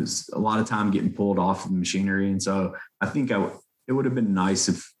 it's a lot of time getting pulled off of the machinery. And so I think it would have been nice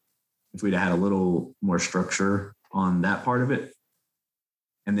if we'd had a little more structure on that part of it.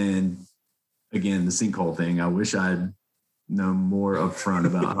 And then again, the sinkhole thing, I wish I'd known more upfront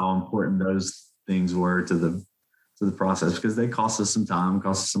about how important those things were to the process, because they cost us some time,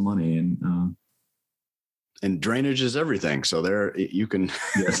 cost us some money. And drainage is everything. So there you can.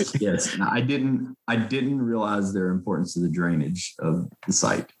 Yes. I didn't realize their importance to the drainage of the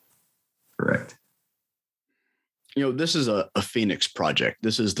site. Correct. This is a Phoenix project.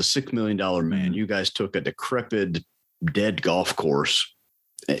 This is the $6 million man. You guys took a decrepit, dead golf course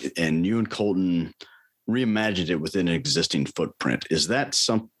and you and Colton reimagined it within an existing footprint. Is that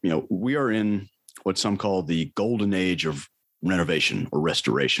we are in what some call the golden age of renovation or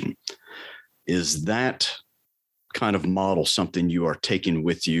restoration. Is that kind of model something you are taking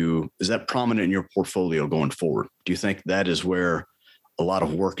with you? Is that prominent in your portfolio going forward? Do you think that is where a lot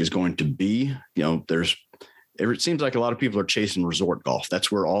of work is going to be? It seems like a lot of people are chasing resort golf.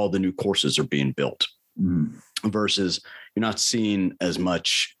 That's where all the new courses are being built versus you're not seeing as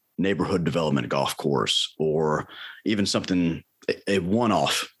much neighborhood development golf course or even something a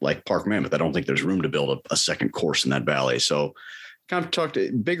one-off like Park Mammoth. I don't think there's room to build a second course in that valley. So kind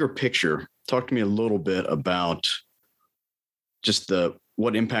of bigger picture, talk to me a little bit about just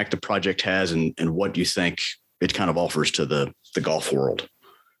what impact the project has and what you think it kind of offers to the golf world.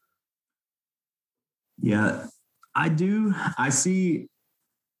 Yeah, I do. I see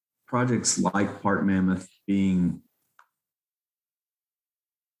projects like Park Mammoth being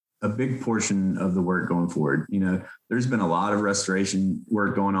a big portion of the work going forward. There's been a lot of restoration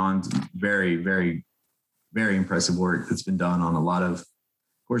work going on, very, very, very impressive work that's been done on a lot of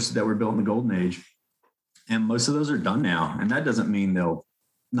courses that were built in the Golden Age. And most of those are done now. And that doesn't mean they'll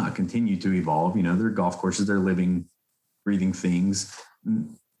not continue to evolve. They're golf courses, they're living, breathing things.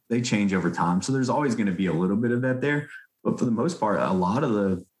 They change over time. So there's always going to be a little bit of that there. But for the most part, a lot of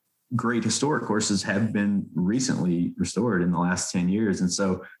the great historic courses have been recently restored in the last 10 years. And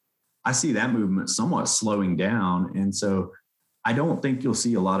so I see that movement somewhat slowing down. And so I don't think you'll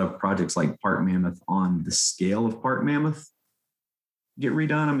see a lot of projects like Park Mammoth on the scale of Park Mammoth get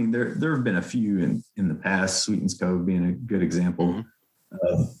redone. I mean, there have been a few in the past, Sweetens Cove being a good example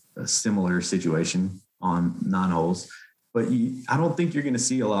of a similar situation on 9 holes. But I don't think you're going to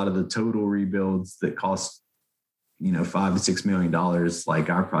see a lot of the total rebuilds that cost, $5 to $6 million like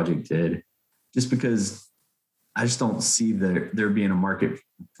our project did, just because I just don't see there being a market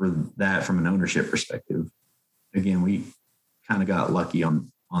for that from an ownership perspective. Again, we kind of got lucky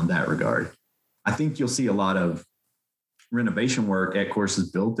on that regard. I think you'll see a lot of renovation work at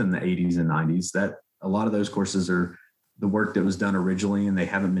courses built in the 80s and 90s. That a lot of those courses are the work that was done originally and they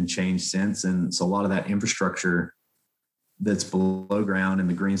haven't been changed since. And so a lot of that infrastructure that's below ground and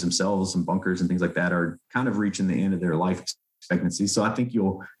the greens themselves and bunkers and things like that are kind of reaching the end of their life expectancy. So I think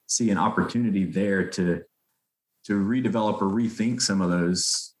you'll see an opportunity there to redevelop or rethink some of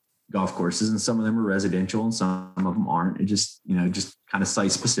those golf courses. And some of them are residential and some of them aren't. It just kind of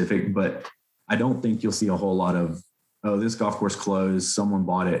site specific, but I don't think you'll see a whole lot of, oh, this golf course closed, someone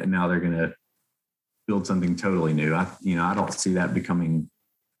bought it and now they're going to build something totally new. I don't see that becoming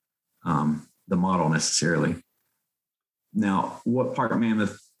the model necessarily. Now, what Park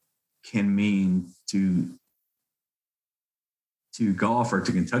Mammoth can mean to golf or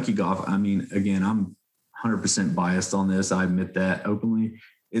to Kentucky golf, I mean, again, I'm 100% biased on this. I admit that openly.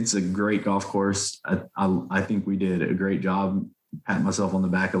 It's a great golf course. I think we did a great job. Pat myself on the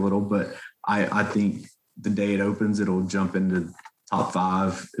back a little, but I think the day it opens, it'll jump into top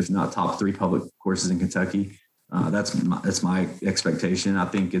 5, if not top 3 public courses in Kentucky. That's my expectation. I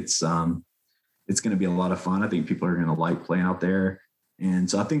think it's going to be a lot of fun. I think people are going to like playing out there. And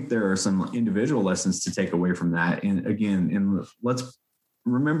so I think there are some individual lessons to take away from that. And again, let's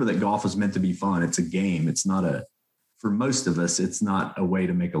remember that golf is meant to be fun. It's a game. It's not for most of us, it's not a way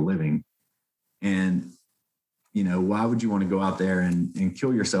to make a living. And, why would you want to go out there and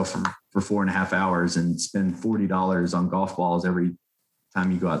kill yourself for 4.5 hours and spend $40 on golf balls every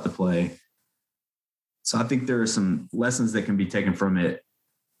time you go out to play? So I think there are some lessons that can be taken from it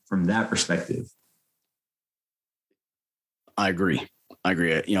from that perspective. I agree.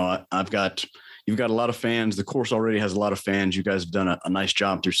 You've got a lot of fans. The course already has a lot of fans. You guys have done a nice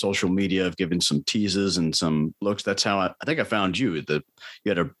job through social media of giving some teases and some looks. That's how I think I found you. You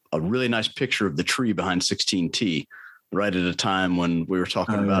had a really nice picture of the tree behind 16T right at a time when we were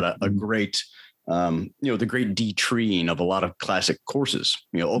talking about a great, the great detreeing of a lot of classic courses.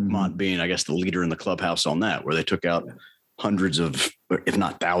 Oakmont being, I guess, the leader in the clubhouse on that, where they took out hundreds of, if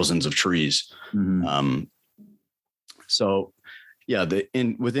not thousands of trees. So yeah,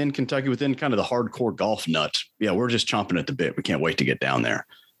 within Kentucky, within kind of the hardcore golf nut, yeah, we're just chomping at the bit. We can't wait to get down there.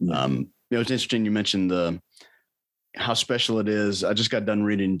 It's interesting you mentioned how special it is. I just got done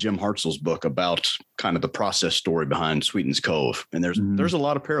reading Jim Hartzell's book about kind of the process story behind Sweetens Cove, and there's a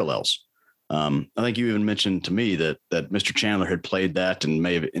lot of parallels. I think you even mentioned to me that Mr. Chandler had played that and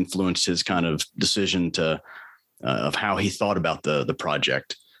may have influenced his kind of decision of how he thought about the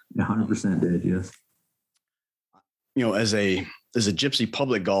project. 100% did, yes. As a gypsy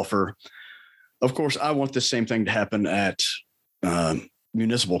public golfer, of course, I want the same thing to happen at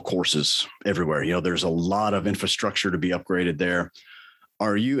municipal courses everywhere. There's a lot of infrastructure to be upgraded there.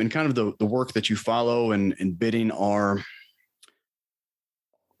 Are you, in kind of the work that you follow and bidding, our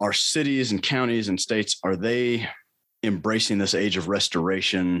cities and counties and states, are they embracing this age of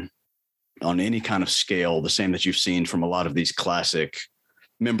restoration on any kind of scale, the same that you've seen from a lot of these classic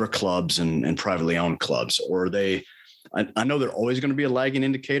member clubs and privately owned clubs? Or are they, I know they're always going to be a lagging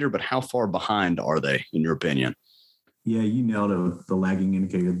indicator, but how far behind are they, in your opinion? Yeah, you nailed the lagging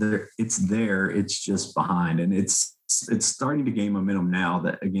indicator. It's there. It's just behind, and it's starting to gain momentum now.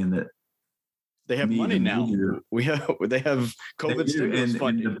 That they have money now. They have COVID stimulus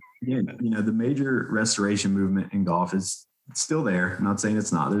funding. The major restoration movement in golf is still there. I'm not saying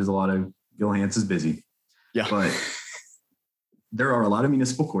it's not. There's a lot of Gil Hanse is busy. Yeah. But there are a lot of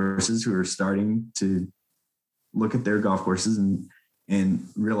municipal courses who are starting to look at their golf courses and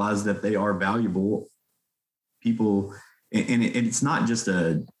realize that they are valuable. People, and it's not just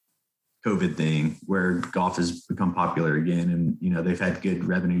a COVID thing where golf has become popular again. And, they've had good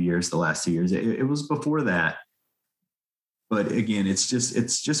revenue years the last 2 years. It was before that. But again, it's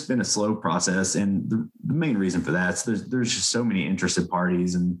just been a slow process. And the main reason for that is there's just so many interested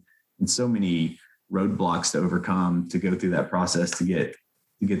parties and so many roadblocks to overcome to go through that process to get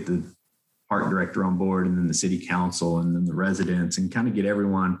the park director on board, and then the city council, and then the residents, and kind of get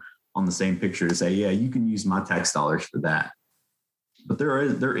everyone on the same picture to say, yeah, you can use my tax dollars for that. But there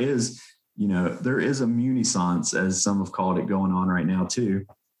is a munisance, as some have called it, going on right now too.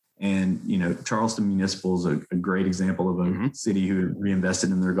 And, Charleston Municipal is a great example of a city who reinvested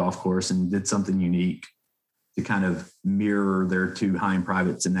in their golf course and did something unique to kind of mirror their two high-end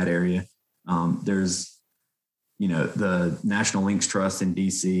privates in that area. There's, the National Links Trust in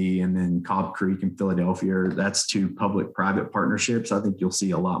DC, and then Cobb Creek in Philadelphia. That's two public-private partnerships. I think you'll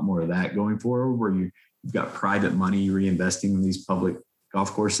see a lot more of that going forward, where you've got private money reinvesting in these public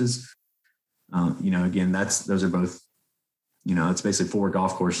golf courses. Again, those are both, it's basically 4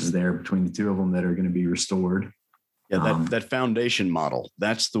 golf courses there between the two of them that are going to be restored. Yeah, that foundation model,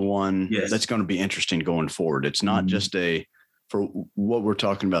 that's the one that's going to be interesting going forward. It's not just for what we're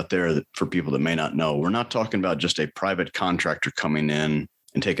talking about there, for people that may not know, we're not talking about just a private contractor coming in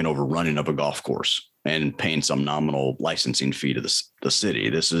and taking over running of a golf course and paying some nominal licensing fee to the city.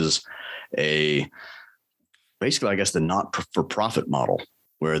 This is basically, I guess, the not-for-profit model,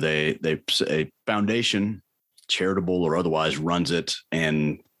 where a foundation, charitable or otherwise, runs it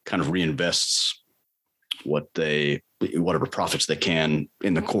and kind of reinvests whatever profits they can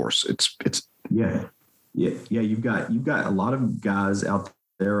in the course. It's you've got a lot of guys out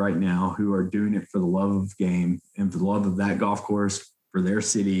there right now who are doing it for the love of the game and for the love of that golf course, for their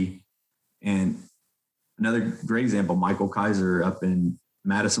city. And another great example, Michael Kaiser up in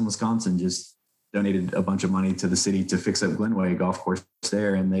Madison, Wisconsin, just donated a bunch of money to the city to fix up Glenway golf course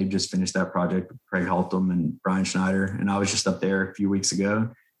there. And they just finished that project with Craig Haltom and Brian Schneider. And I was just up there a few weeks ago.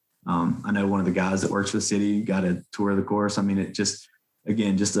 I know one of the guys that works for the city got a tour of the course. I mean, it just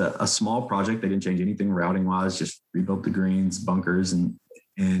a small project. They didn't change anything routing wise, just rebuilt the greens, bunkers, and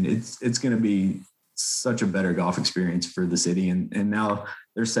it's going to be such a better golf experience for the city. And now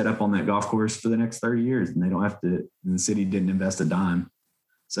they're set up on that golf course for the next 30 years, and they don't have to, and the city didn't invest a dime.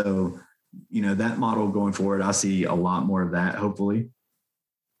 So, that model going forward, I see a lot more of that. Hopefully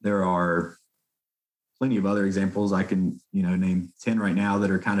there are plenty of other examples. I can, name 10 right now that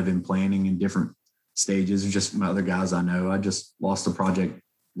are kind of in planning in different stages. Just from other guys I know. I just lost a project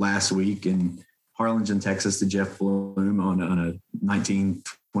last week in Harlingen, Texas, to Jeff Bloom on a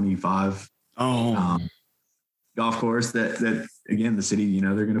 1925 golf course that again, the city,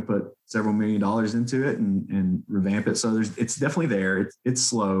 they're going to put several $1 million into it and revamp it. So it's definitely there. It's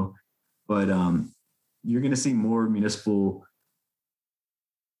slow, but you're going to see more municipal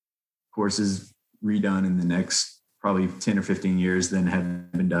courses redone in the next probably 10 or 15 years than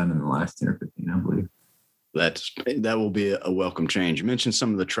have been done in the last 10 or 15, I believe. That will be a welcome change. You mentioned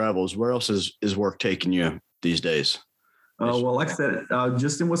some of the travels. Where else is work taking you these days? Well, like I said,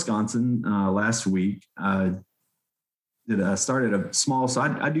 just in Wisconsin last week, started a small, so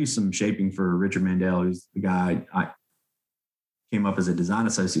I do some shaping for Richard Mandel, who's the guy I came up as a design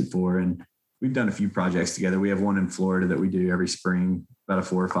associate for. And we've done a few projects together. We have one in Florida that we do every spring, about a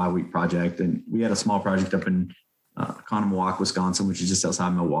 4 or 5 week project. And we had a small project up in Conomowoc, Wisconsin, which is just outside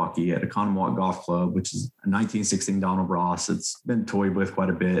Milwaukee, at a Conomowoc Golf Club, which is a 1916 Donald Ross. It's been toyed with quite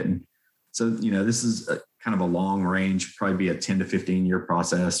a bit. And so, this is kind of a long range, probably be a 10 to 15 year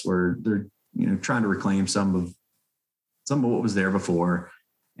process where they're, trying to reclaim some of what was there before.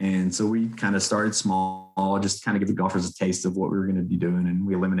 And so we kind of started small, just kind of give the golfers a taste of what we were going to be doing. And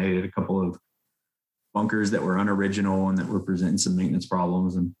we eliminated a couple of bunkers that were unoriginal and that were presenting some maintenance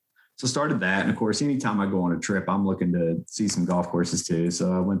problems. And so started that. And of course, anytime I go on a trip, I'm looking to see some golf courses too.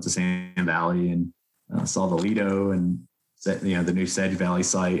 So I went to Sand Valley and saw the Lido and the new Sedge Valley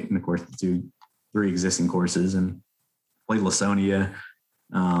site. And of course, the 3 existing courses, and played Lasonia.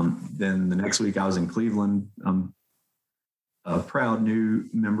 Then the next week I was in Cleveland. I'm a proud new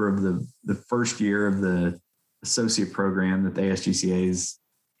member of the first year of the associate program that the ASGCA's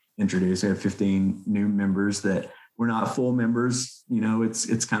introduced. We have 15 new members that we're not full members.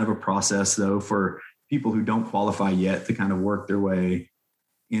 It's kind of a process though for people who don't qualify yet to kind of work their way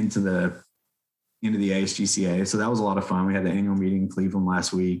into the into the ASGCA. So that was a lot of fun. We had the annual meeting in Cleveland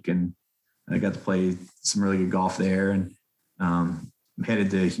last week, and I got to play some really good golf there. And I'm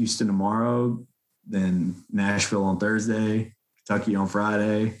headed to Houston tomorrow, then Nashville on Thursday, Kentucky on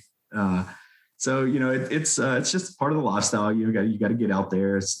Friday. So it's just part of the lifestyle. You got to get out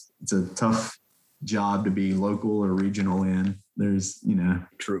there. It's a tough job to be local or regional in. There's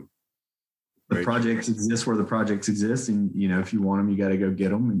True. The projects exist where the projects exist, and if you want them, you got to go get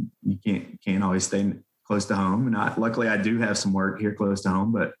them, and you can't always stay close to home. And luckily I do have some work here close to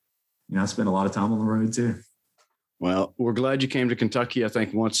home, but I spend a lot of time on the road too. Well, we're glad you came to Kentucky. I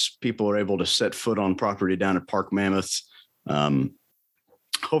think once people are able to set foot on property down at Park Mammoth,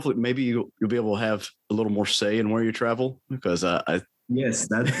 hopefully maybe you'll be able to have a little more say in where you travel, because yes,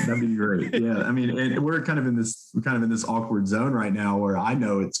 that'd be great. Yeah. I mean, and we're kind of in this awkward zone right now where I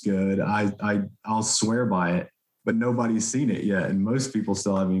know it's good. I'll swear by it, but nobody's seen it yet. And most people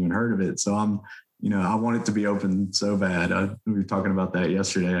still haven't even heard of it. So I want it to be open so bad. We were talking about that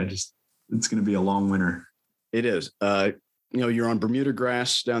yesterday. It's going to be a long winter. It is. You're on Bermuda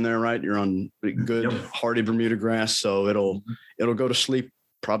grass down there, right? You're on good, hardy Bermuda grass. So it'll go to sleep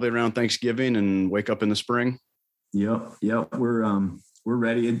probably around Thanksgiving and wake up in the spring. Yep. We're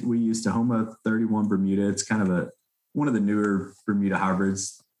ready. We use Tahoma 31 Bermuda. It's kind of one of the newer Bermuda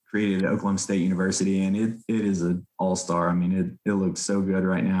hybrids created at Oklahoma State University, and it is an all-star. I mean, it looks so good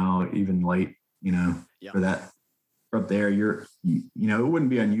right now, even late, for that up there. It wouldn't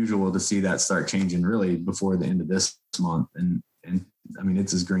be unusual to see that start changing really before the end of this month. And I mean,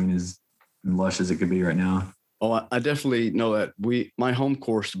 it's as green and lush as it could be right now. Oh, I definitely know that. My home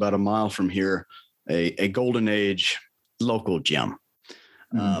course about a mile from here, a Golden Age local gem.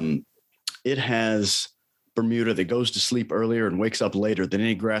 It has Bermuda that goes to sleep earlier and wakes up later than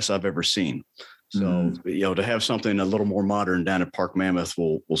any grass I've ever seen. So, to have something a little more modern down at Park Mammoth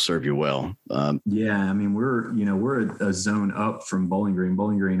will serve you well. Yeah. I mean, we're a zone up from Bowling Green.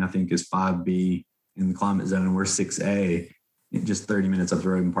 Bowling Green, I think, is 5B in the climate zone, and we're 6A, just 30 minutes up the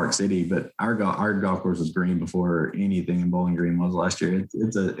road in Park City. But our golf course was green before anything in Bowling Green was last year.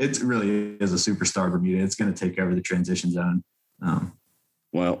 It really is a superstar Bermuda. It's going to take over the transition zone.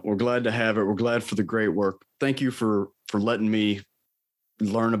 Well, we're glad to have it. We're glad for the great work. Thank you for letting me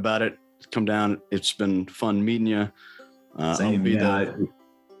learn about it. Come down. It's been fun meeting you. Same.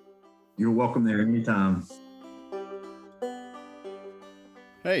 You're welcome there anytime.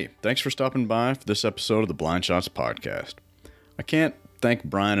 Hey, thanks for stopping by for this episode of the Blind Shots podcast. I can't thank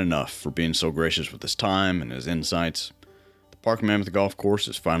Brian enough for being so gracious with his time and his insights. The Park Mammoth golf course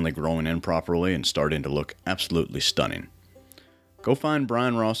is finally growing in properly and starting to look absolutely stunning. Go find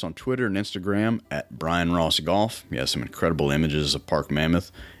Brian Ross on Twitter and Instagram at Brian Ross Golf. He has some incredible images of Park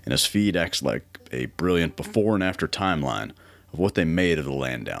Mammoth, and his feed acts like a brilliant before and after timeline of what they made of the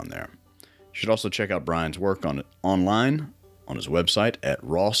land down there. You should also check out Brian's work online on his website at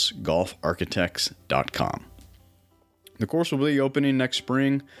rossgolfarchitects.com. The course will be opening next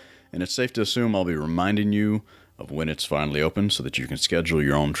spring, and it's safe to assume I'll be reminding you of when it's finally open so that you can schedule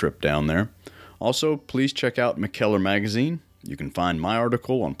your own trip down there. Also, please check out McKellar Magazine. You can find my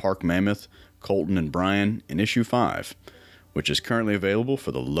article on Park Mammoth, Colton, and Bryan in issue 5, which is currently available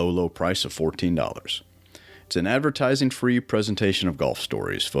for the low price of $14. It's an advertising-free presentation of golf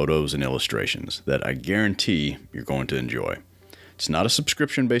stories, photos, and illustrations that I guarantee you're going to enjoy. It's not a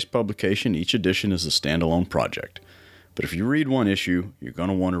subscription-based publication. Each edition is a standalone project. But if you read one issue, you're going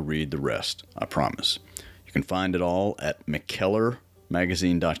to want to read the rest, I promise. You can find it all at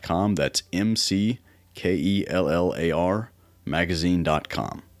McKellarMagazine.com. That's McKellar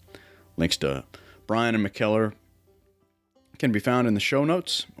magazine.com. Links to Brian and McKellar can be found in the show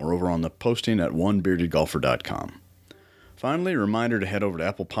notes or over on the posting at onebeardedgolfer.com. Finally, a reminder to head over to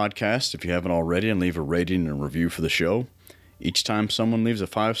Apple Podcasts if you haven't already and leave a rating and review for the show. Each time someone leaves a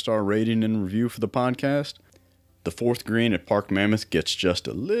 5-star rating and review for the podcast, the fourth green at Park Mammoth gets just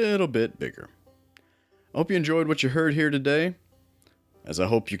a little bit bigger. I hope you enjoyed what you heard here today. As I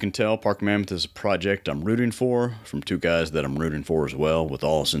hope you can tell, Park Mammoth is a project I'm rooting for, from two guys that I'm rooting for as well, with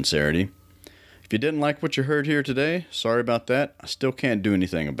all sincerity. If you didn't like what you heard here today, sorry about that. I still can't do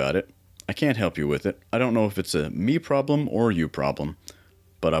anything about it. I can't help you with it. I don't know if it's a me problem or a you problem,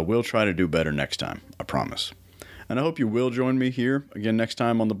 but I will try to do better next time, I promise. And I hope you will join me here again next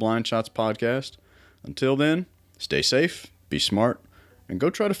time on the Blind Shots podcast. Until then, stay safe, be smart, and go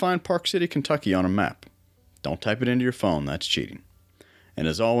try to find Park City, Kentucky on a map. Don't type it into your phone, that's cheating. And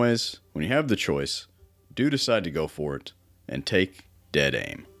as always, when you have the choice, do decide to go for it and take dead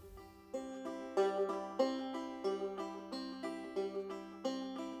aim.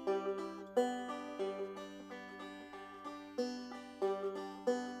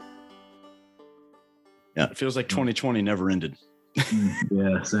 It feels like 2020 never ended.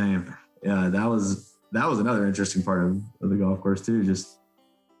 Yeah, same. Yeah, that was another interesting part of the golf course too. Just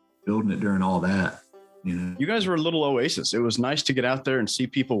building it during all that. You guys were a little oasis. It was nice to get out there and see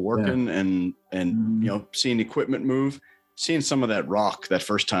people working and seeing equipment move. Seeing some of that rock that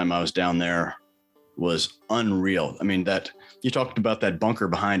first time I was down there was unreal. I mean, that you talked about that bunker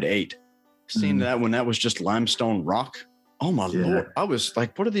behind 8. Seeing that when that was just limestone rock. Oh my Lord. I was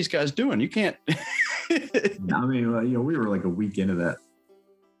like, what are these guys doing? You can't. I mean, we were like a week into that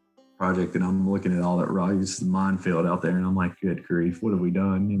project and I'm looking at all that rock, it's the minefield out there. And I'm like, good grief, what have we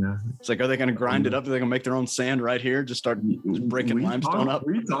done? It's like, are they going to grind it up? Are they going to make their own sand right here? Just start breaking limestone up.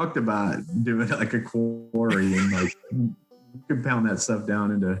 We talked about doing like a quarry and like you could pound that stuff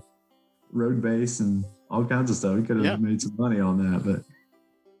down into road base and all kinds of stuff. We could have made some money on that, but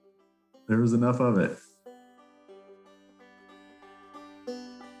there was enough of it.